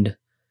happened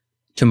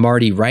to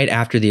Marty right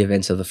after the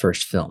events of the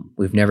first film.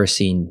 We've never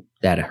seen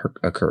that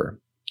occur,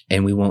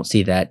 and we won't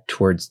see that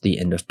towards the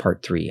end of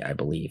part 3, I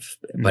believe.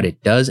 Mm-hmm. But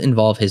it does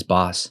involve his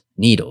boss,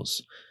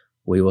 Needles.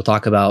 We will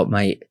talk about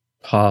my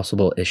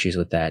possible issues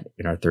with that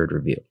in our third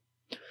review.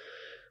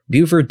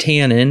 Buford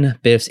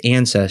Tannen, Biff's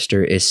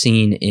ancestor, is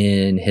seen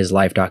in his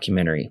life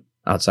documentary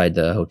outside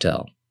the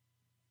hotel.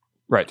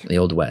 Right. The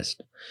Old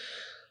West.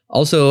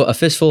 Also, A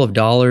Fistful of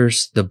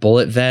Dollars, the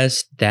bullet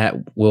vest, that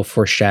will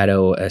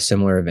foreshadow a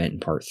similar event in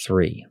part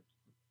 3.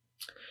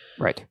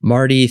 Right.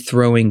 Marty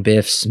throwing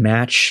Biff's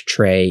match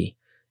tray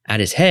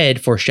at his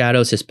head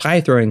foreshadows his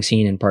pie throwing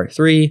scene in part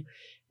 3.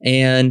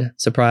 And,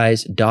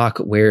 surprise, Doc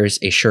wears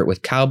a shirt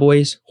with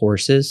cowboys,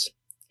 horses,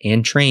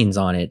 and trains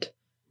on it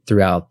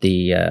throughout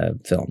the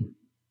film.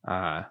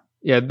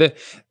 Yeah,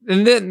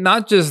 and then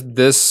not just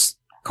this,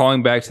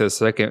 calling back to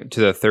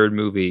the third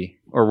movie,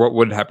 or what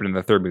would happen in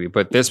the third movie,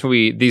 but this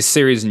movie, these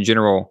series in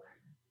general,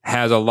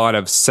 has a lot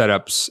of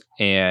setups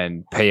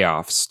and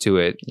payoffs to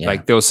it. Yeah.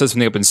 Like they'll set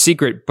something up in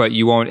secret, but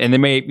you won't, and they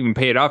may even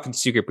pay it off in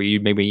secret, but you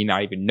maybe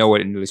not even know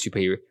it unless you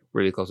pay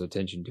really close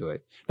attention to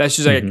it. That's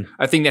just like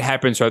a thing that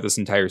happens throughout this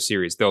entire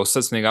series. They'll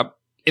set something up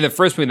in the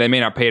first movie, they may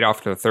not pay it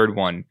off to the third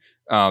one,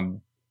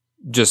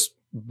 just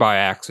by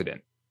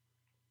accident.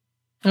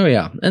 Oh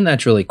yeah, and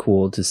that's really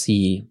cool to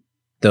see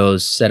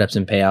those setups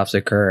and payoffs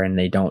occur and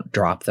they don't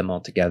drop them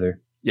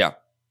altogether. Yeah.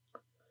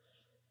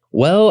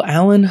 Well,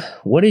 Alan,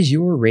 what is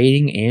your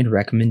rating and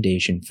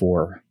recommendation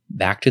for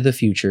Back to the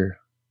Future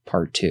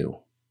Part 2?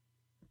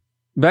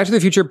 Back to the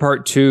Future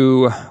Part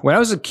 2, when I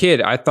was a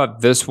kid, I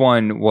thought this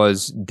one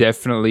was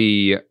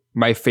definitely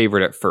my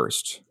favorite at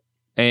first.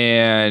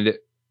 And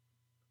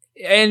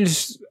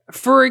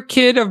for a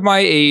kid of my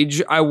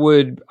age, I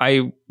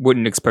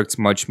wouldn't expect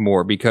much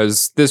more,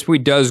 because this movie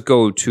does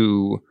go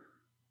to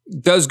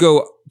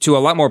a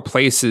lot more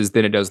places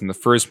than it does in the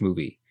first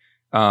movie.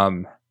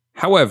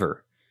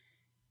 However,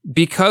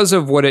 because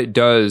of what it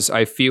does,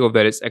 I feel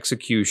that its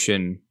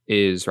execution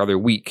is rather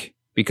weak.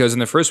 Because in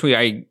the first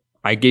movie,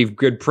 I gave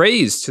good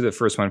praise to the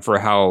first one for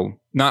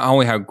not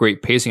only how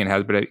great pacing it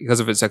has, but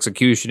because of its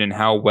execution and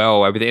how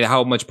well everything,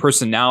 how much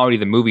personality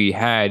the movie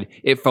had.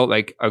 It felt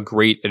like a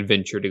great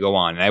adventure to go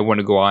on, and I want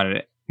to go on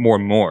it more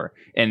and more.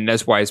 And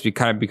that's why it's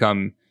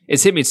become.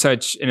 It's hit me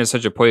in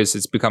such a place.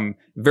 It's become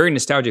very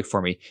nostalgic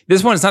for me.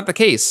 This one is not the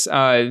case.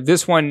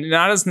 This one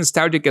not as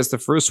nostalgic as the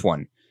first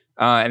one,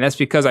 and that's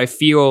because I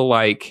feel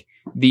like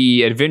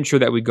the adventure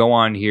that we go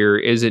on here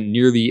isn't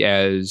nearly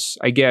as,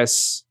 I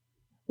guess,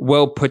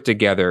 well put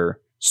together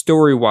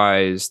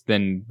story-wise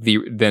than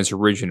its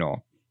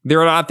original. There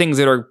are a lot of things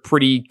that are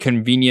pretty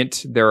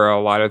convenient. There are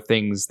a lot of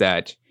things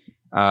that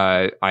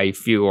I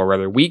feel are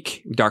rather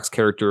weak. Doc's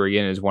character,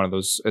 again, is one of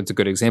those. It's a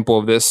good example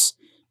of this.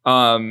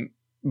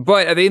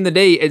 But at the end of the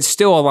day, it's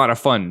still a lot of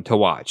fun to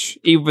watch.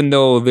 Even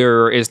though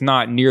there is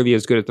not nearly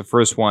as good as the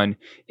first one,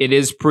 it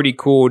is pretty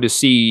cool to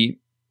see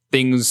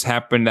things that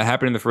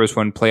happened in the first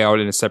one play out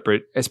in a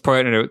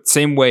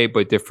same way, but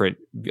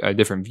a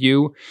different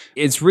view.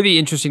 It's really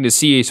interesting to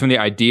see some of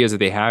the ideas that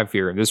they have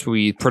here. This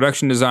movie,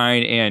 production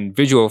design and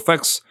visual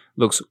effects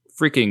looks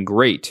freaking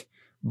great,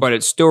 but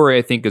its story,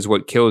 I think, is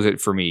what kills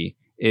it for me,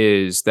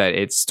 is that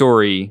its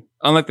story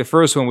Unlike the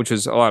first one, which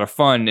was a lot of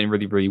fun and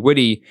really, really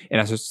witty, and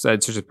has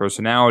such a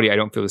personality, I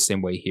don't feel the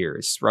same way here.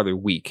 It's rather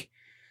weak.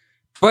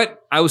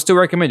 But I would still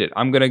recommend it.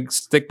 I'm going to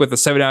stick with a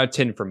 7 out of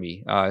 10 for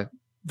me.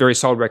 Very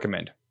solid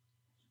recommend.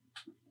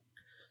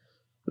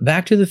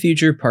 Back to the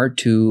Future Part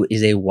 2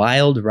 is a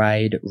wild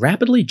ride,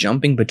 rapidly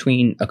jumping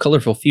between a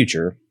colorful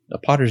future, a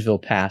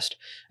Pottersville past,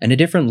 and a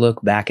different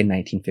look back in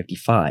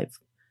 1955.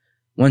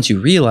 Once you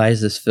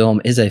realize this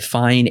film is a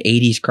fine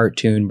 80s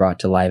cartoon brought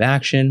to live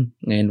action,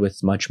 and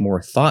with much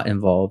more thought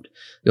involved,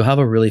 you'll have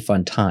a really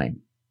fun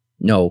time.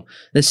 No,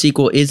 this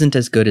sequel isn't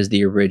as good as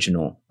the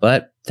original,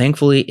 but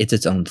thankfully it's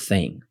its own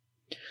thing.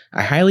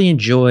 I highly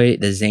enjoy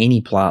the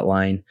zany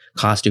plotline,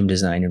 costume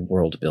design, and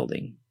world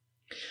building.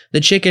 The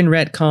chicken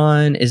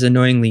retcon is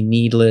annoyingly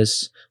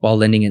needless while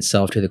lending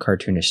itself to the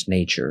cartoonish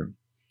nature.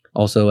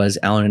 Also, as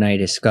Alan and I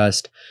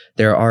discussed,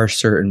 there are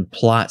certain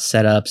plot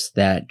setups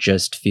that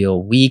just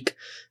feel weak.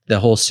 The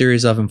whole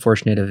series of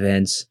unfortunate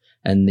events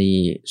and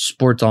the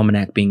sports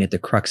almanac being at the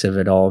crux of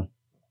it all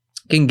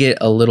can get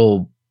a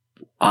little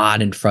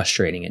odd and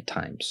frustrating at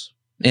times.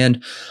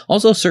 And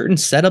also certain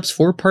setups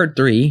for Part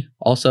 3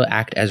 also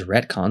act as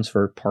retcons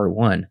for Part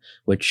 1,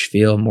 which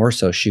feel more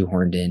so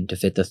shoehorned in to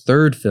fit the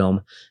third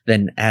film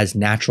than as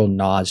natural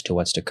nods to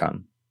what's to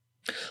come.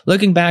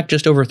 Looking back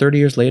just over 30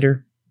 years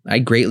later, I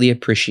greatly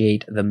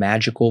appreciate the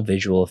magical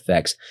visual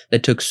effects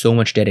that took so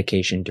much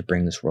dedication to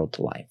bring this world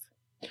to life.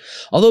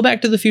 Although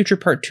Back to the Future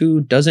Part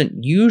 2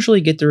 doesn't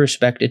usually get the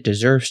respect it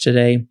deserves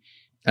today,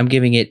 I'm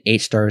giving it 8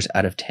 stars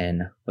out of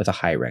 10 with a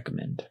high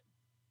recommend.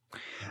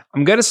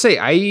 I'm going to say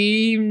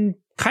I'm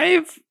kind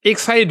of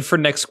excited for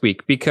next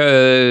week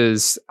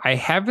because I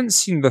haven't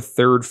seen the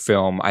third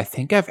film. I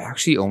think I've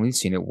actually only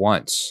seen it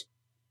once.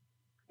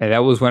 And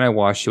that was when I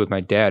watched it with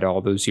my dad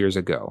all those years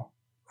ago.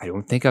 I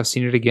don't think I've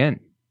seen it again.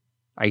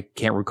 I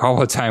can't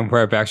recall a time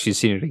where I've actually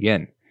seen it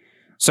again.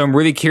 So I'm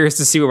really curious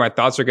to see what my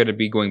thoughts are going to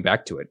be going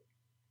back to it.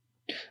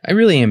 I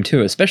really am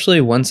too, especially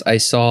once I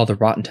saw the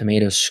Rotten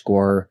Tomatoes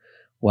score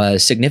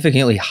was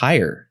significantly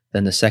higher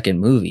than the second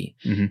movie.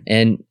 Mm-hmm.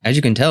 And as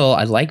you can tell,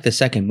 I like the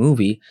second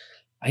movie.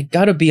 I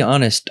gotta be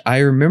honest, I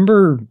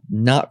remember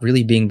not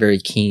really being very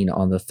keen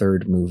on the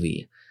third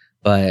movie,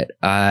 but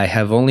I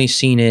have only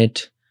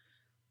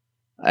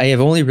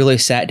really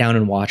sat down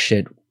and watched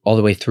it all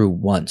the way through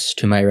once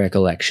to my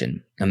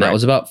recollection. And that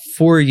was about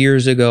 4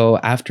 years ago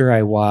after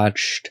I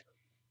watched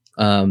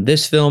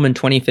this film in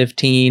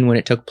 2015 when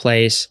it took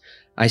place.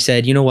 I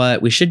said, you know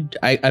what,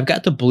 I've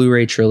got the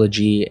Blu-ray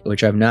trilogy,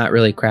 which I've not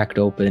really cracked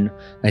open.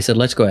 I said,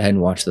 let's go ahead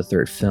and watch the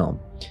third film.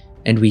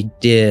 And we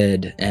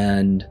did.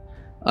 And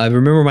I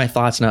remember my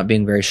thoughts not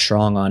being very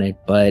strong on it,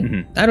 but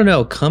I don't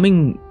know,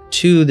 coming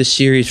to the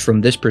series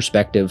from this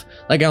perspective,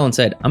 like Alan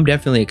said, I'm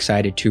definitely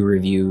excited to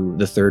review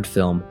the third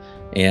film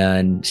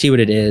and see what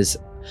it is.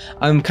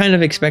 I'm kind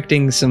of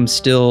expecting some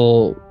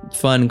still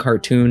fun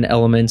cartoon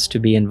elements to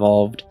be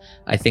involved.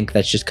 I think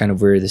that's just kind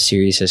of where the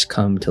series has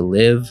come to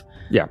live.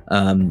 Yeah.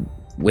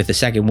 With the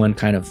second one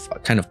kind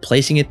of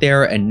placing it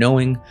there and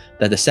knowing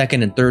that the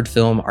second and third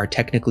film are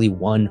technically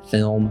one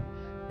film,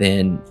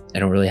 then I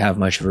don't really have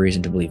much of a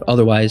reason to believe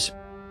otherwise.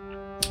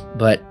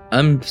 But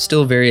I'm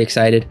still very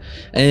excited.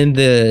 And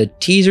the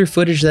teaser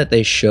footage that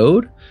they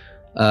showed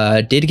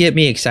did get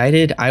me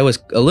excited. I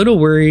was a little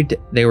worried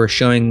they were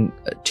showing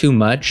too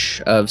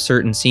much of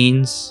certain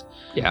scenes.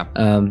 Yeah.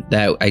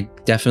 That I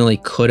definitely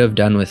could have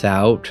done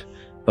without.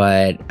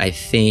 But I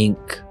think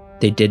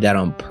they did that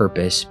on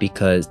purpose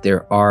because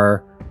there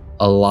are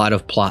a lot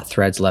of plot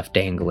threads left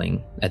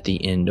dangling at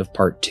the end of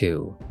Part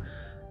 2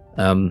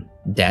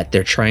 that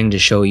they're trying to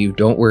show you.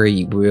 Don't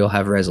worry, we'll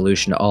have a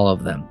resolution to all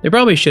of them. They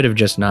probably should have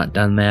just not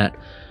done that.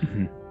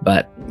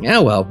 But yeah,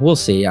 well, we'll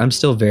see. I'm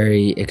still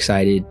very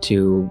excited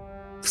to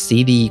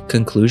see the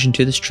conclusion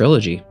to this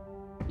trilogy.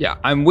 Yeah,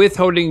 I'm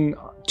withholding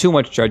too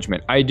much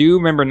judgment. I do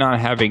remember not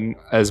having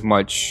as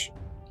much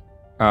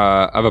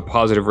of a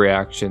positive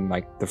reaction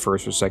like the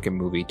first or second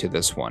movie to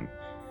this one.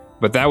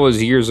 But that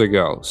was years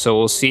ago, so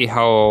we'll see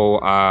how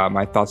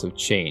my thoughts have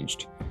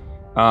changed.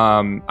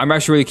 I'm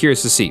actually really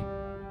curious to see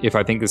if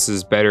I think this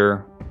is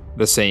better,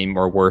 the same,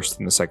 or worse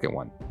than the second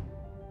one.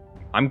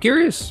 I'm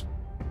curious.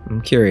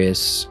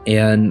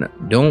 And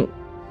don't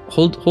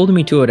hold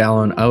me to it,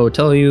 Alan. I will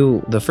tell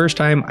you, the first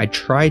time I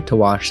tried to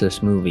watch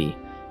this movie,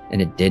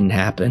 and it didn't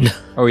happen.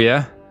 Oh,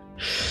 yeah?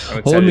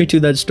 Hold me to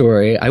that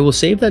story. I will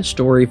save that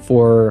story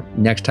for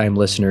next time,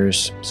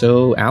 listeners.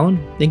 So,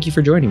 Alan, thank you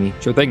for joining me.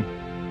 Sure thing.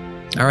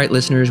 All right,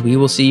 listeners, we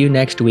will see you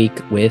next week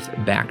with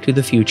Back to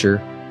the Future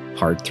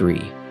Part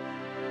 3.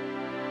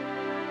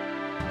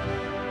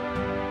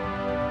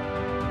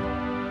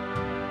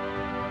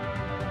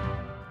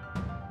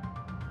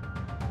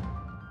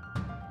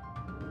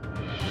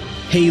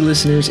 Hey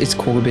listeners, it's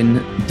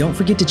Corbin. Don't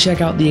forget to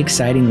check out the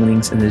exciting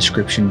links in the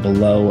description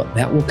below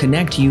that will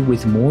connect you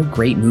with more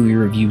great movie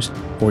reviews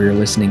for your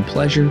listening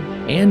pleasure,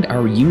 and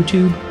our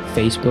YouTube,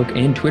 Facebook,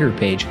 and Twitter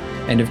page,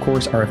 and of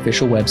course our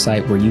official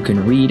website where you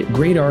can read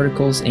great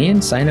articles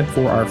and sign up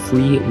for our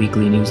free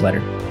weekly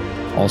newsletter.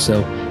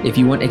 Also, if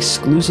you want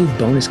exclusive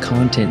bonus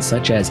content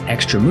such as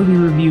extra movie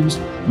reviews,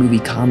 movie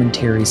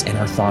commentaries, and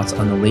our thoughts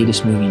on the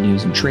latest movie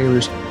news and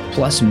trailers,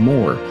 plus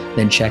more,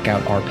 then check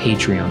out our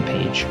Patreon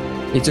page.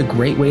 It's a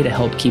great way to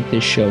help keep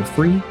this show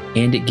free,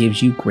 and it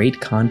gives you great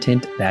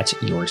content that's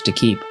yours to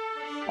keep.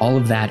 All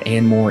of that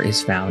and more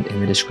is found in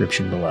the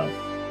description below.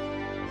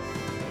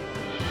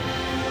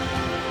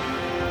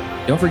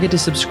 Don't forget to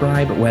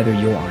subscribe whether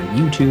you're on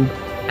YouTube,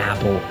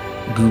 Apple,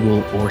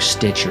 Google, or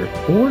Stitcher,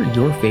 or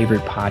your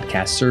favorite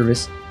podcast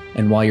service.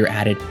 And while you're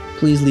at it,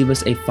 please leave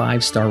us a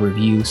 5-star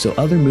review so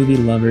other movie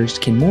lovers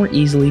can more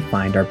easily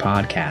find our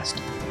podcast.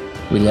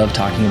 We love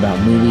talking about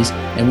movies,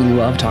 and we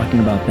love talking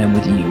about them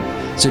with you.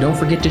 So don't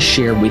forget to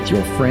share with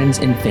your friends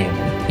and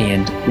family,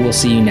 and we'll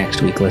see you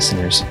next week,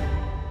 listeners.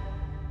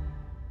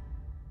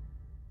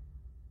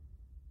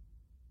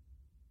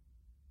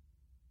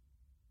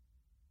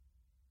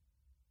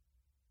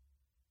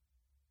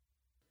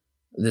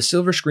 The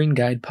Silver Screen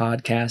Guide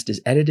podcast is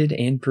edited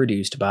and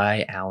produced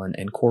by Alan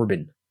and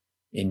Corbin.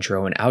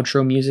 Intro and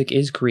outro music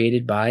is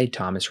created by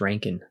Thomas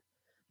Rankin.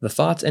 The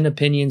thoughts and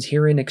opinions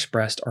herein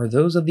expressed are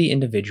those of the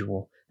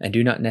individual and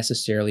do not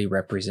necessarily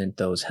represent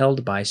those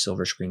held by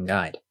Silver Screen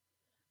Guide.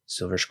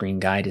 Silver Screen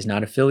Guide is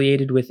not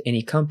affiliated with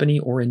any company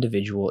or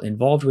individual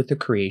involved with the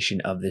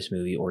creation of this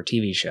movie or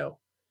TV show.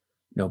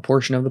 No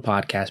portion of the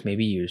podcast may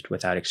be used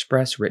without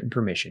express written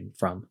permission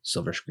from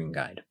Silver Screen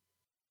Guide.